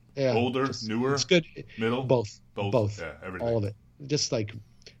Cave? Yeah. Older, newer? It's good. Middle? Both. Yeah, everything. All of it. Just like,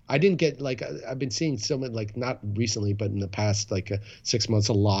 I didn't get, I've been seeing someone, not recently, but in the past, 6 months,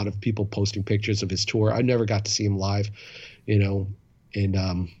 a lot of people posting pictures of his tour. I never got to see him live,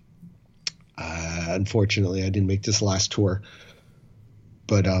 and unfortunately, I didn't make this last tour.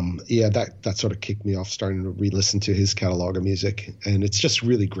 But that sort of kicked me off starting to re-listen to his catalog of music. And it's just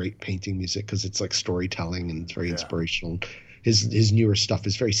really great painting music because it's like storytelling and it's very inspirational. His newer stuff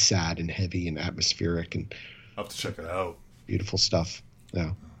is very sad and heavy and atmospheric. And I'll have to check it out. Beautiful stuff.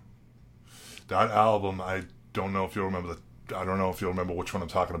 Yeah. That album, I don't know if you'll remember which one I'm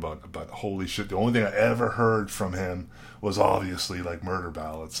talking about. But holy shit, the only thing I ever heard from him was obviously like Murder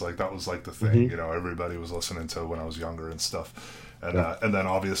Ballads. Like that was like the thing, you know, everybody was listening to when I was younger and stuff. And and then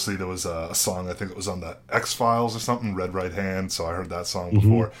obviously there was a song, I think it was on the X-Files or something, Red Right Hand. So I heard that song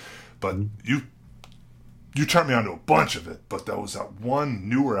before. But you turned me on to a bunch of it. But there was that one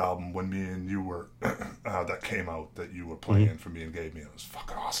newer album when me and you were that came out that you were playing for me and gave me. It was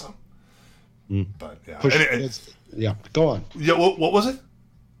fucking awesome. But yeah, go on. Yeah, what was it?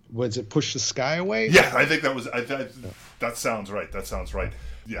 Was it Push the Sky Away? Yeah, I think that was. That sounds right. That sounds right.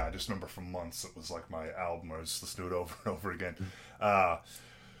 Yeah, I just remember for months it was like my album. I was listening to it over and over again.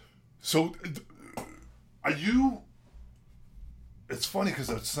 So, are you? It's funny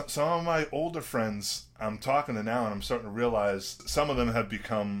because some of my older friends I'm talking to now, and I'm starting to realize some of them have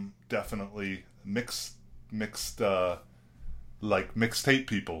become definitely mixed. Like mixtape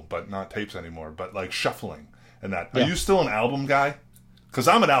people, but not tapes anymore, but like shuffling and that. Are you still an album guy? Because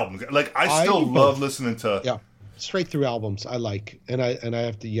I'm an album guy. Like I still love listening to straight through albums. I like, and I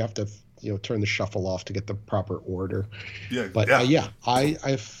have to you have to turn the shuffle off to get the proper order. Yeah, but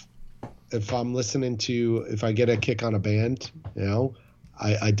if I'm listening to, if I get a kick on a band,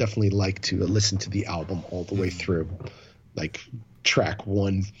 I definitely like to listen to the album all the way through, like track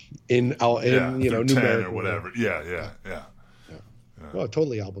one in numeric or whatever. Yeah. Well,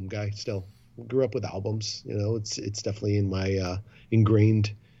 totally album guy still. Grew up with albums, it's definitely in my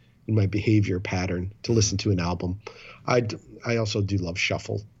ingrained in my behavior pattern to listen to an album. I also do love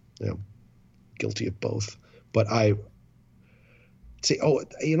shuffle, guilty of both. But I say,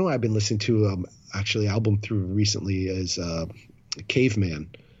 I've been listening to actually album through recently is Caveman,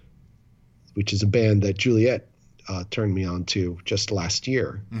 which is a band that Juliet turned me on to just last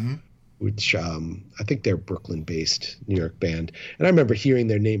year. Which I think they're Brooklyn-based New York band, and I remember hearing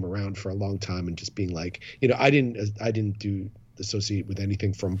their name around for a long time and just being like, I didn't associate with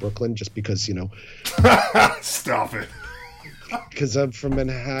anything from Brooklyn just because stop it, because I'm from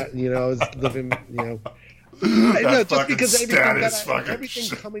Manhattan, I was living, just because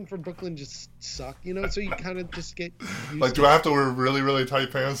everything coming from Brooklyn just sucked, so you kind of just get like, do I have to wear really really tight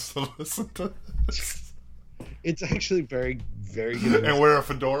pants to listen to this? It's actually very very good. And wear a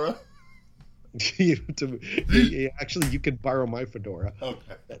fedora. Actually, you could borrow my fedora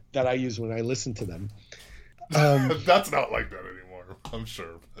that I use when I listen to them. That's not like that anymore, I'm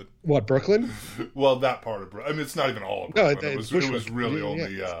sure. But... What, Brooklyn? Well, that part of Brooklyn. I mean, it's not even all of Brooklyn. It was really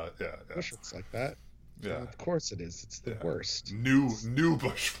only Bushwick's like that. Yeah, of course it is. It's the worst. New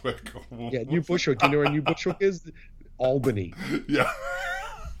Bushwick. Yeah, New Bushwick. You know where New Bushwick is? Albany. Yeah.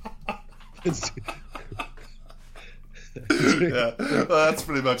 Yeah, well, that's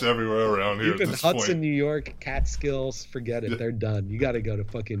pretty much everywhere around here. Even at this Hudson, point. New York, Catskills, forget it. They're done. You got to go to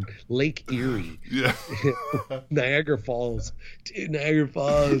fucking Lake Erie. Yeah. Niagara Falls. Dude, Niagara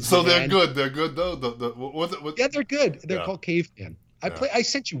Falls. So they're good. They're good, though? Yeah, they're good. They're called Caveman. I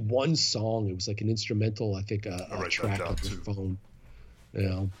sent you one song. It was like an instrumental, I think, a track on your phone.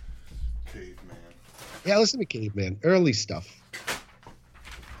 Caveman. Yeah, listen to Caveman. Early stuff.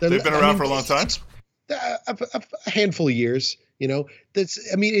 They've been around for a long time? A handful of years,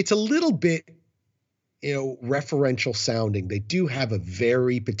 it's a little bit, referential sounding. They do have a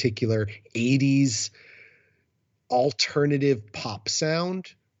very particular 80s alternative pop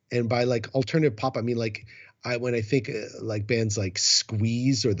sound. And by like alternative pop, I mean, like when I think like bands like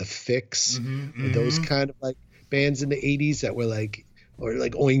Squeeze or The Fix, those kind of like bands in the 80s that were like, or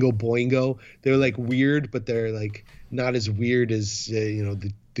like Oingo Boingo, they're like weird, but they're like not as weird as,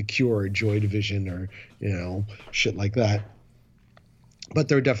 the Cure or Joy Division or, shit like that. But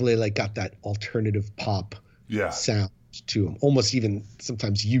they're definitely like got that alternative pop sound to them. Almost even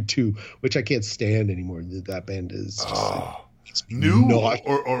sometimes U2, which I can't stand anymore. That band is just new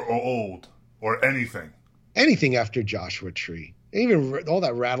or old or anything. Anything after Joshua Tree. Even all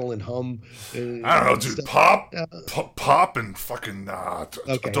that rattle and hum. I don't know, dude. Pop and fucking.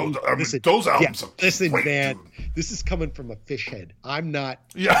 Those albums are listen, great, man. dude. This is coming from a fish head. I'm not.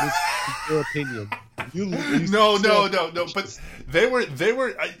 Yeah. This is your opinion. No. But they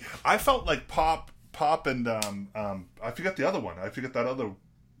were. I felt like pop and I forget the other one. I forget that other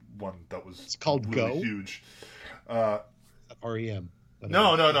one that was. It's called really Go. Huge. REM.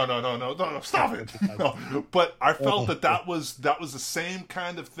 No, stop it. No. But I felt that was the same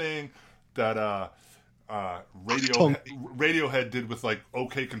kind of thing that Radiohead did with like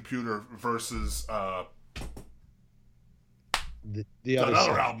OK Computer versus the other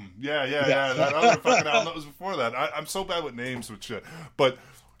another album. Yeah. That other fucking album that was before that. I'm so bad with names with shit. But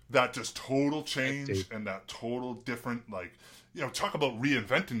that just total change and that total different, like, talk about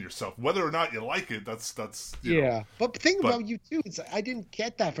reinventing yourself. Whether or not you like it, that's yeah. But the thing about you too is I didn't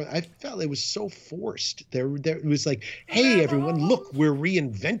get that from. I felt it was so forced. There it was like, hey everyone, look, we're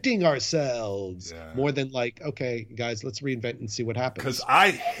reinventing ourselves. Yeah. More than like, okay guys, let's reinvent and see what happens. Because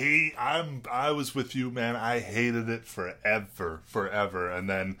I was with you, man. I hated it forever, and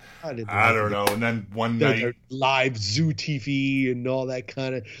then I don't know. And then one night, live Zoo TV and all that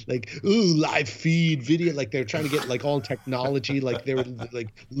kind of like, live feed video. Like they're trying to get like all technology. Like they were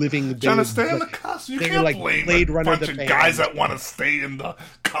like living. Trying to stay on the cusp. You can't like blame a bunch of guys that want to stay in the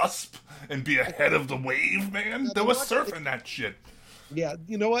cusp and be ahead of the wave, man. They were surfing that shit. Yeah,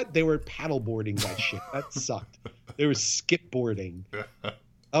 you know what? They were paddleboarding that shit. That sucked. They were skipboarding.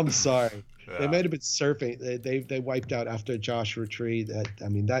 I'm sorry. Yeah. They might have been surfing. They wiped out after Joshua Tree.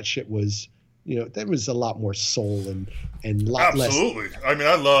 That shit was, there was a lot more soul and a lot less. Absolutely. I mean,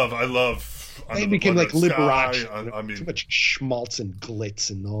 I love. They became like Liberace. Too much schmaltz and glitz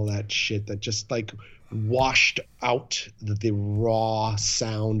and all that shit that just like washed out the raw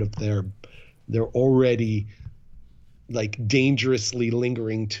sound of their already like dangerously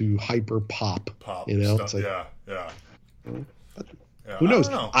lingering to hyper pop. Stuff. It's like, yeah. Who knows?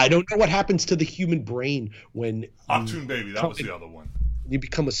 I don't know what happens to the human brain when Octoon Baby. That was the other one. You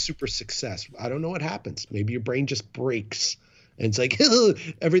become a super success. I don't know what happens. Maybe your brain just breaks. And it's like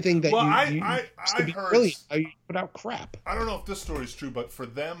everything that you be brilliant, you put out crap. I don't know if this story is true, but for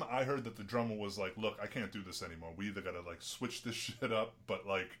them, I heard that the drummer was like, "Look, I can't do this anymore. We either got to like switch this shit up." But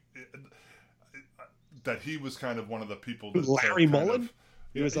like that, he was kind of one of the people. That Larry Mullen.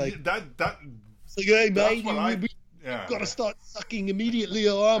 He was like that. It's like, hey mate, we got to start sucking immediately,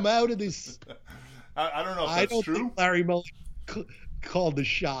 or I'm out of this. I don't know if that's true. Think Larry Mullen called the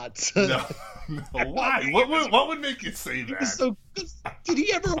shots. No. Why? What would make you say that? Did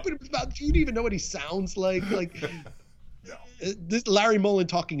he ever open his mouth? Do you even know what he sounds like? Like, no. This Larry Mullen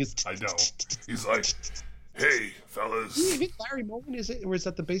talking is. I know. He's like, "Hey, fellas." Do you think Larry Mullen is it, or is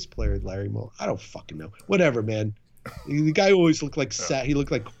that the bass player, Larry Mullen? I don't fucking know. Whatever, man. The guy always looked like sad. He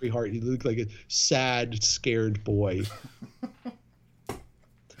looked like Corey Hart. He looked like a sad, scared boy.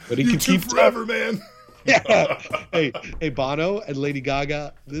 But he can keep forever, man. Yeah. Hey, Bono and Lady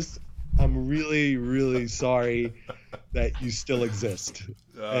Gaga. I'm really, really sorry that you still exist.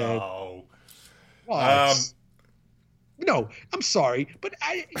 Oh. No, I'm sorry, but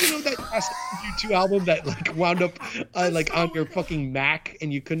that last U2 album that like wound up like on your fucking Mac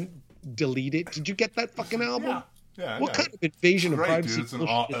and you couldn't delete it. Did you get that fucking album? Yeah. What kind of invasion of privacy?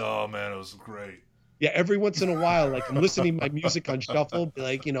 Oh man, it was great. Yeah, every once in a while, like I'm listening to my music on shuffle,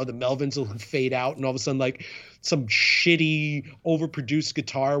 like the Melvins will fade out, and all of a sudden, like some shitty, overproduced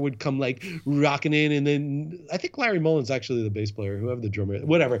guitar would come like rocking in, and then I think Larry Mullen's actually the bass player, whoever the drummer is,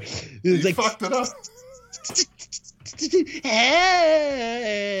 whatever. He like, fucked it up.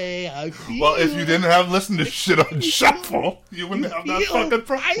 Hey, well, if you didn't have listened to shit on shuffle, you wouldn't have that fucking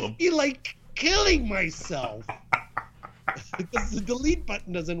problem. I feel like killing myself. Because the delete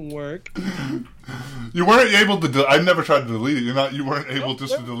button doesn't work. You weren't able to. I never tried to delete it. You weren't able to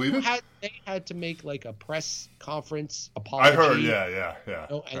delete it. They had to make like a press conference apology. I heard. Yeah.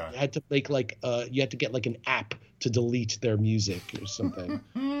 And had to make like you had to get like an app to delete their music or something.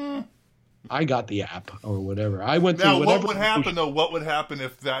 I got the app or whatever. I went through whatever. What would happen though? What would happen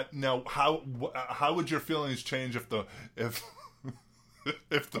if that? Now, how would your feelings change if the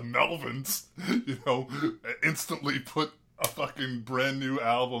Melvins, instantly put a fucking brand new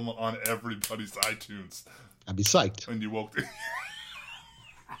album on everybody's iTunes? I'd be psyched. And you woke. I'd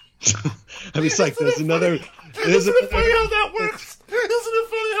be psyched. There's another. Isn't it funny how that works? Isn't it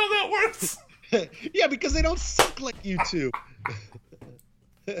funny how that works? Yeah, because they don't suck like you two.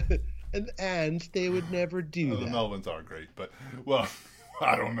 and they would never do that. The Melvins are great, but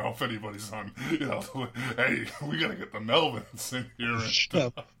I don't know if anybody's on. Hey, we gotta get the Melvins in here.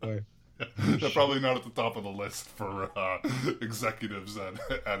 They're probably not at the top of the list for executives at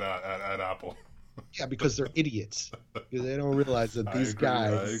Apple. Yeah, because they're idiots. They don't realize that these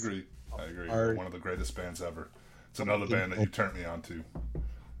guys. I agree. They're one of the greatest bands ever. It's another band that you turned me on to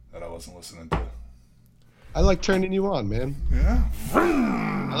that I wasn't listening to. I like turning you on, man. Yeah.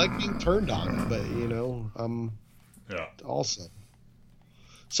 I like being turned on, but yeah. Also.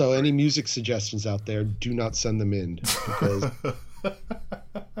 So, any music suggestions out there? Do not send them in because.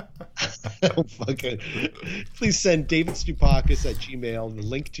 Oh, fuck it. Please send David Stupakis at Gmail the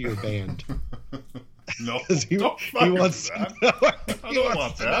link to your band. No, he wants that. I don't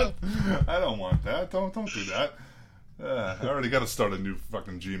want that. I don't want that. Don't do that. I already got to start a new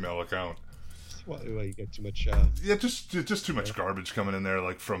fucking Gmail account. Well, you get too much. Just too much garbage coming in there,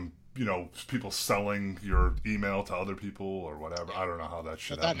 like from people selling your email to other people or whatever. I don't know how that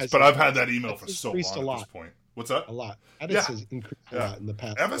shit happens, but I've had that email for so long at this point. What's that? A lot. That has increased a lot in the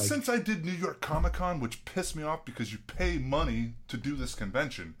past. Ever since I did New York Comic Con, which pissed me off because you pay money to do this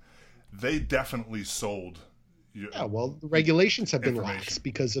convention, they definitely sold. The regulations have been lax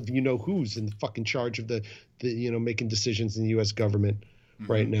because of who's in the fucking charge of the making decisions in the U.S. government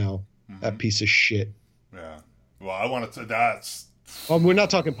right now. Mm-hmm. That piece of shit. Yeah. Well, I wanted to. That's. We're not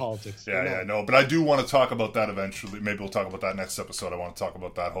talking politics. Yeah, no, but I do want to talk about that eventually. Maybe we'll talk about that next episode. I want to talk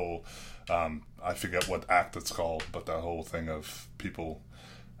about that whole. I forget what act it's called, but that whole thing of people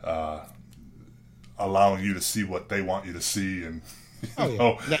allowing you to see what they want you to see, and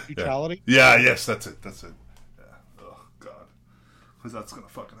net neutrality. Yeah. Yes, that's it. Yeah. Oh God, because that's gonna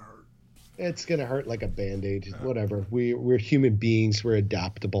fucking hurt. It's gonna hurt like a Band-Aid. Yeah. Whatever. We're human beings. We're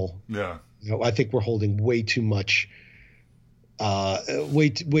adaptable. Yeah. I think we're holding way too much. Way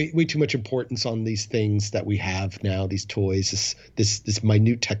too much importance on these things that we have now, these toys, this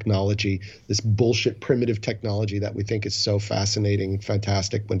minute technology, this bullshit primitive technology that we think is so fascinating and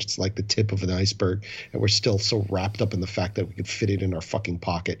fantastic when it's like the tip of an iceberg, and we're still so wrapped up in the fact that we could fit it in our fucking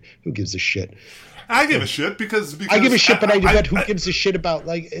pocket. Who gives a shit? I give a shit because I give a shit, but who gives a shit about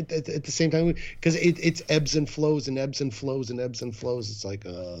at the same time? Because it's ebbs and flows and ebbs and flows and ebbs and flows. It's like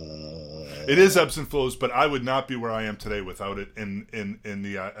it is ebbs and flows, but I would not be where I am today without it in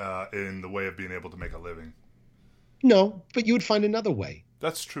the way of being able to make a living. No, but you would find another way.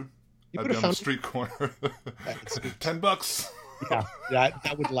 That's true. I'd be on the street corner. $10. Yeah,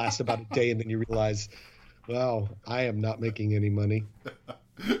 that would last about a day, and then you realize, well, I am not making any money,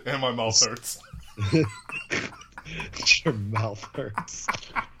 and my mouth hurts. Your mouth hurts.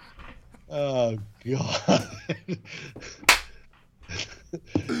 Oh God.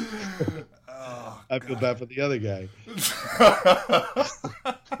 I feel bad for the other guy.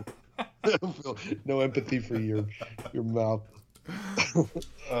 No empathy for your mouth.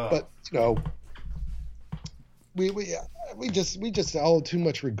 But we just all too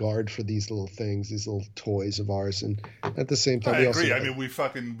much regard for these little things, these little toys of ours, and at the same time, I agree. I mean,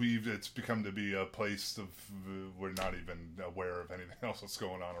 it's become to be a place of we're not even aware of anything else that's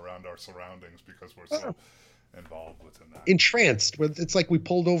going on around our surroundings because we're so involved within that. Entranced. It's like we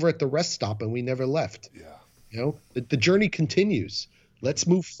pulled over at the rest stop and we never left. Yeah. The journey continues. Let's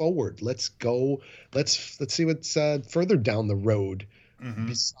move forward. Let's go. Let's see what's further down the road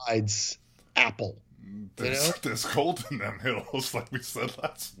besides Apple. There's gold in them hills, like we said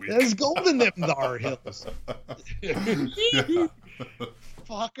last week. There's gold in them thar hills.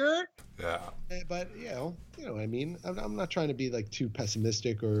 Fucker. Yeah. But what I mean. I'm not trying to be like too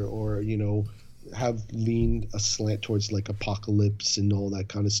pessimistic or have leaned a slant towards like apocalypse and all that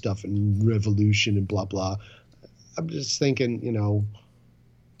kind of stuff and revolution and blah blah. I'm just thinking,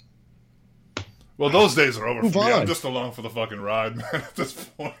 Well, those days are over for me. I'm just along for the fucking ride, man, at this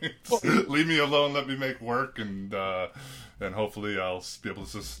point. Leave me alone, let me make work, and hopefully I'll be able to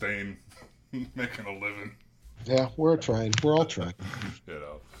sustain making a living. Yeah, we're trying. We're all trying.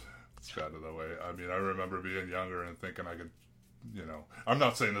 It's kind of the way. I mean, I remember being younger and thinking I could, I'm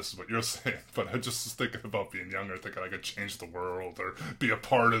not saying this is what you're saying, but I just was thinking about being younger, thinking I could change the world or be a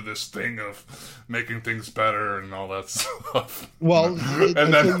part of this thing of making things better and all that stuff. Well,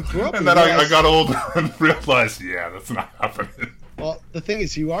 and then I got older and realized, that's not happening. Well, the thing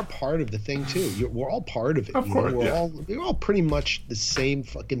is, you are part of the thing too. We're all part of it. Of course, we're all pretty much the same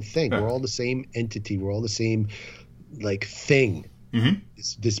fucking thing. We're all the same entity. We're all the same like thing. Mm-hmm.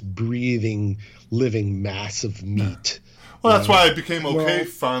 This breathing, living mass of meat. Well, that's why I became okay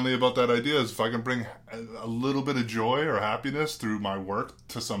finally about that idea. Is if I can bring a little bit of joy or happiness through my work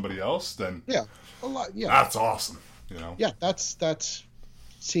to somebody else, then a lot. Yeah, that's awesome. Yeah, that's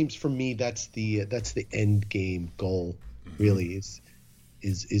seems for me that's the end game goal. Really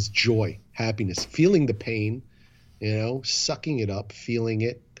is joy, happiness, feeling the pain, sucking it up, feeling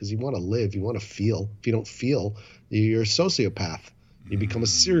it because you want to live, you want to feel. If you don't feel, you're a sociopath. You become a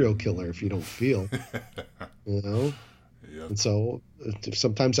serial killer if you don't feel. Yep. And so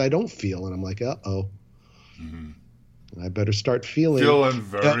sometimes I don't feel, and I'm like, uh-oh. I better start feeling. Feeling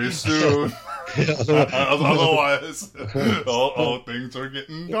very soon. Otherwise, all things are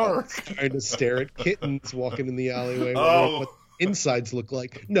getting dark. Trying to stare at kittens walking in the alleyway. What insides look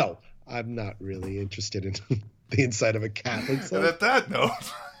like. No, I'm not really interested in the inside of a cat. And at that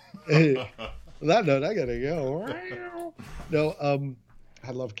note. On that note, I gotta go. No,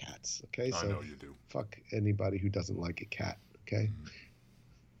 I love cats. Okay, I know you do. Fuck anybody who doesn't like a cat. Okay,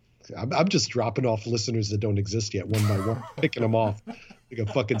 I'm just dropping off listeners that don't exist yet, one by one, picking them off like a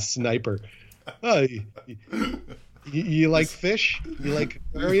fucking sniper. Oh, you like fish? You like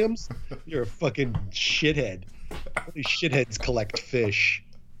aquariums? You're a fucking shithead. Only shitheads collect fish.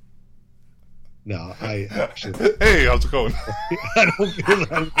 No, I actually. Hey, how's it going? I don't feel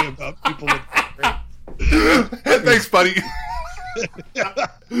that way about people with Thanks, buddy.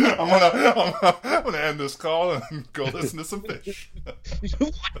 I'm gonna end this call and go listen to some fish.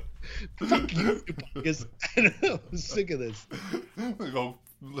 What? Fuck you, because I'm sick of this. I'm gonna go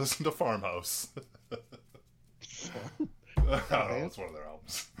listen to Farmhouse. I don't know, it's one of their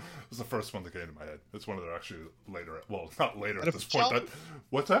albums. It was the first one that came to my head. It's one of their actually later, well, not later at this point.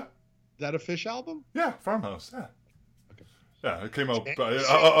 What's that? Is that a Fish album? Yeah, Farmhouse, yeah. Okay. Yeah, it came out,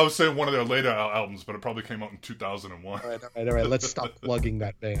 I was saying one of their later albums, but it probably came out in 2001. All right, let's stop plugging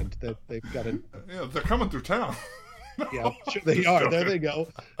that band. They've got it. Yeah, they're coming through town. Yeah, sure they are. There they go.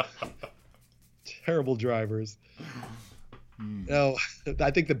 Terrible drivers. No,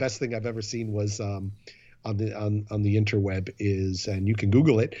 I think the best thing I've ever seen was on the interweb is, and you can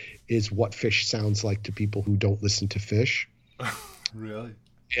Google it, is what Fish sounds like to people who don't listen to Fish. Really?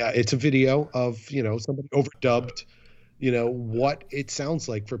 Yeah, it's a video of somebody overdubbed, what it sounds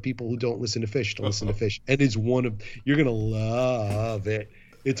like for people who don't listen to Fish to listen to Fish, and it's you're gonna love it.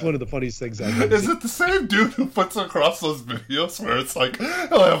 It's one of the funniest things I've ever seen. Is it the same dude who puts across those videos where it's like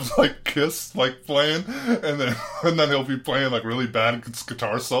he'll have like Kiss like playing, and then he'll be playing like really bad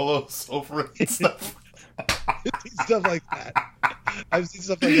guitar solos over it and stuff? Stuff like that. I've seen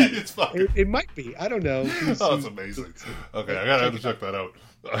stuff like that. It's fucking... it might be. I don't know. Oh, it's amazing. Okay, I gotta have to check that out.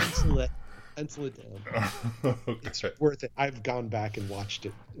 Pencil it down. Okay. It's worth it. I've gone back and watched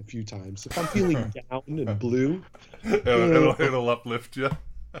it a few times. If I'm feeling down and blue, it'll uplift you.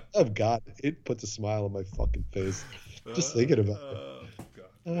 Oh God, it puts a smile on my fucking face just thinking about it. God.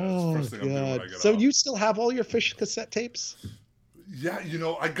 Oh God. So you still have all your Fish cassette tapes? Yeah,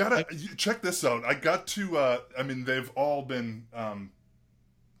 I gotta check this out. I got to. I mean, they've all been.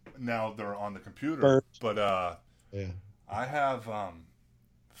 Now they're on the computer, but yeah, I have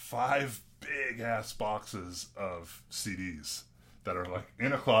 5 big ass boxes of CDs that are like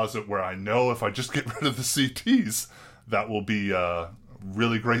in a closet where I know if I just get rid of the CDs, that will be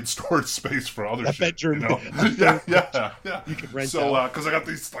really great storage space for other shit. Bedroom. Yeah. You can rent because I got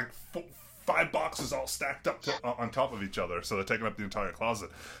these like 5 boxes all stacked up on top of each other, so they're taking up the entire closet.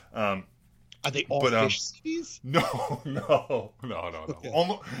 Are they all Fish CDs? No. Okay.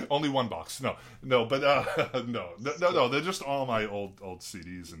 Only one box. No. But no. They're just all my old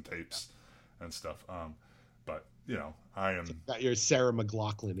CDs and tapes and stuff. But I am. Got your Sarah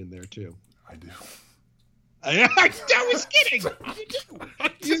McLachlan in there too. I do. I was kidding. You do.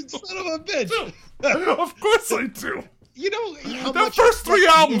 You son of a bitch. Of course I do. How the much first 3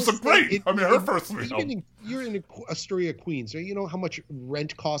 albums are great. I mean, her first 3 albums. You're in Astoria, Queens, right? You know how much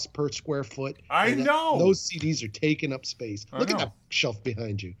rent costs per square foot? I know. Those CDs are taking up space. Look at that shelf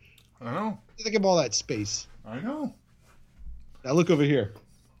behind you. I know. Think of all that space. I know. Now look over here.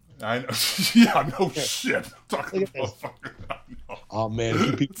 I know. Yeah, no shit. Talking about fucking. Oh man, if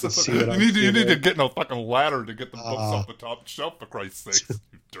you people can see what you need to get no fucking ladder to get the books off the top shelf, for Christ's sake,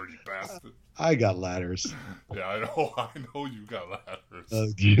 you dirty bastard. I got ladders. Yeah, I know you got ladders.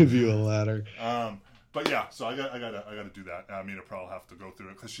 I'll give you a ladder. But yeah, so I gotta do that. I mean, I'll probably have to go through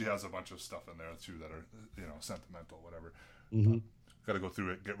it because she has a bunch of stuff in there too that are sentimental, whatever. Mm-hmm. Got to go through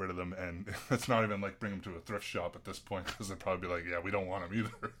it, get rid of them, and it's not even like bring them to a thrift shop at this point because they'd probably be like, yeah, we don't want them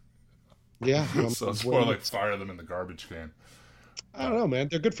either. Yeah. So it's more like fire them in the garbage can. I don't know, man.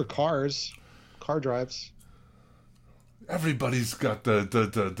 They're good for car drives. Everybody's got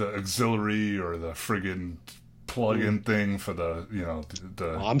the auxiliary or the friggin' plug-in thing for the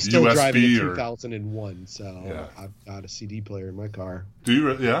I'm still USB driving a 2001, so yeah. I've got a CD player in my car. Do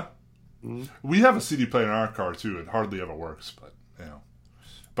you? Yeah. Mm-hmm. We have a CD player in our car too. It hardly ever works, but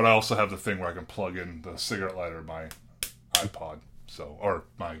But I also have the thing where I can plug in the cigarette lighter, my iPod, or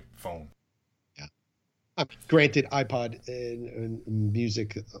my phone. Granted, iPod and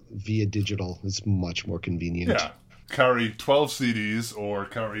music via digital is much more convenient. Yeah, carry 12 CDs or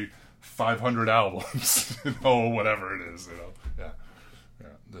carry 500 albums, whatever it is, Yeah,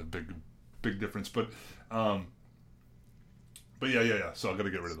 the big difference. But yeah. So I got to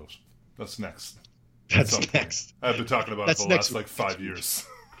get rid of those. That's next. That's next. I've been talking about it for the last 5 years.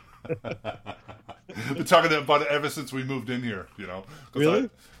 I've been talking about it ever since we moved in here. Really?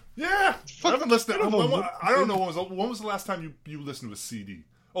 I haven't listened. I don't know when was the last time you listened to a CD?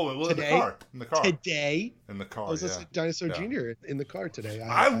 Oh, well, today? In the car. Today? In the car. I was listening to Dinosaur Jr. in the car today.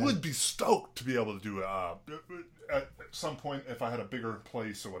 I would be stoked to be able to do at some point if I had a bigger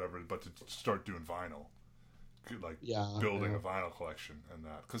place or whatever, but to start doing vinyl. building a vinyl collection and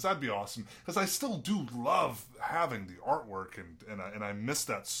that, because that'd be awesome, because I still do love having the artwork, and I miss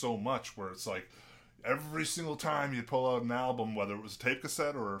that so much, where it's like every single time you pull out an album, whether it was a tape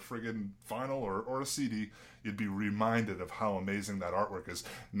cassette or a friggin' vinyl or a CD, you'd be reminded of how amazing that artwork is.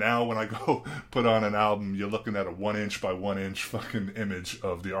 Now when I go put on an album, you're looking at a 1-inch by 1-inch fucking image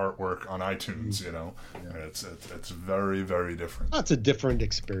of the artwork on iTunes, you know. Yeah. It's very, very different. That's a different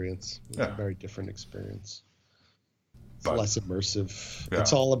experience. It's a very different experience. It's less immersive. Yeah.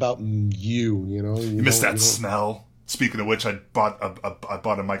 It's all about you know. You miss that smell. Speaking of which, I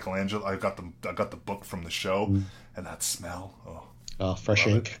bought a Michelangelo. I got the book from the show, and that smell. Oh, fresh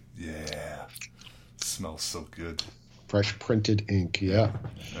ink. Yeah, it smells so good. Fresh printed ink. Yeah.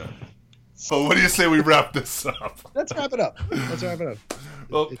 So, what do you say we wrap this up? Let's wrap it up.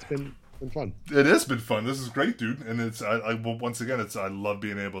 Well, it's been fun. It has been fun. This is great, dude. And it's once again, I love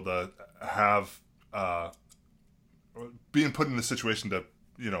being able to have being put in a situation that,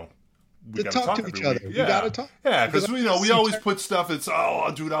 you know, we gotta talk to each other. Yeah. We gotta talk. Yeah, because we always put stuff. It's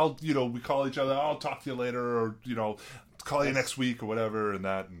dude, we call each other. I'll talk to you later, or call you next week or whatever, and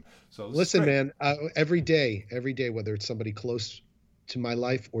that. And so listen, man. Every day, whether it's somebody close to my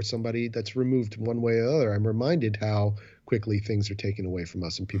life or somebody that's removed one way or the other, I'm reminded how quickly things are taken away from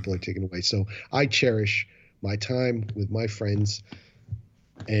us and people are taken away. So I cherish my time with my friends,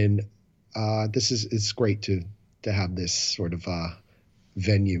 and it's great to have this sort of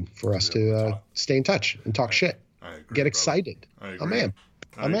venue for us to stay in touch and talk shit. I agree, get excited. I'm amped.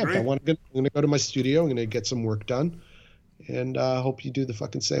 I'm going to go to my studio. I'm going to get some work done, and hope you do the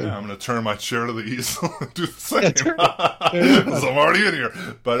fucking same. Yeah, I'm going to turn my chair to the easel and do the same. Because I'm already in here.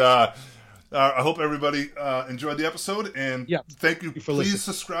 But I hope everybody enjoyed the episode, and thank you. Please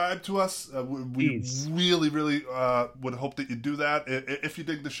subscribe to us. We really, really would hope that you do that if you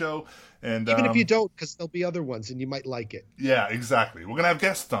dig the show. And even if you don't, because there'll be other ones, and you might like it. Yeah, exactly. We're gonna have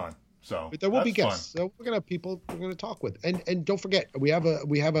guests on, but there will be guests. So we're gonna have people we're gonna talk with, and don't forget we have a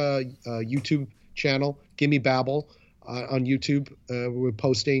YouTube channel, Gimmie Babel, on YouTube. We're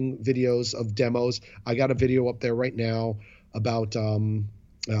posting videos of demos. I got a video up there right now about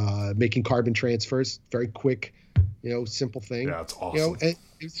making carbon transfers. Very quick, simple thing. Yeah, it's awesome.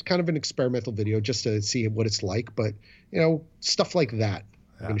 It's kind of an experimental video just to see what it's like, but stuff like that.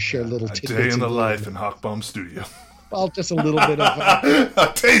 I'm going to share little tidbits. A day in the life in Hawkbomb Studio. Well, just a little bit of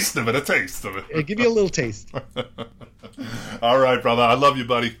a taste of it. I'll give you a little taste. All right, brother. I love you,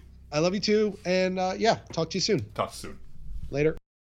 buddy. I love you too. And talk to you soon. Talk soon. Later.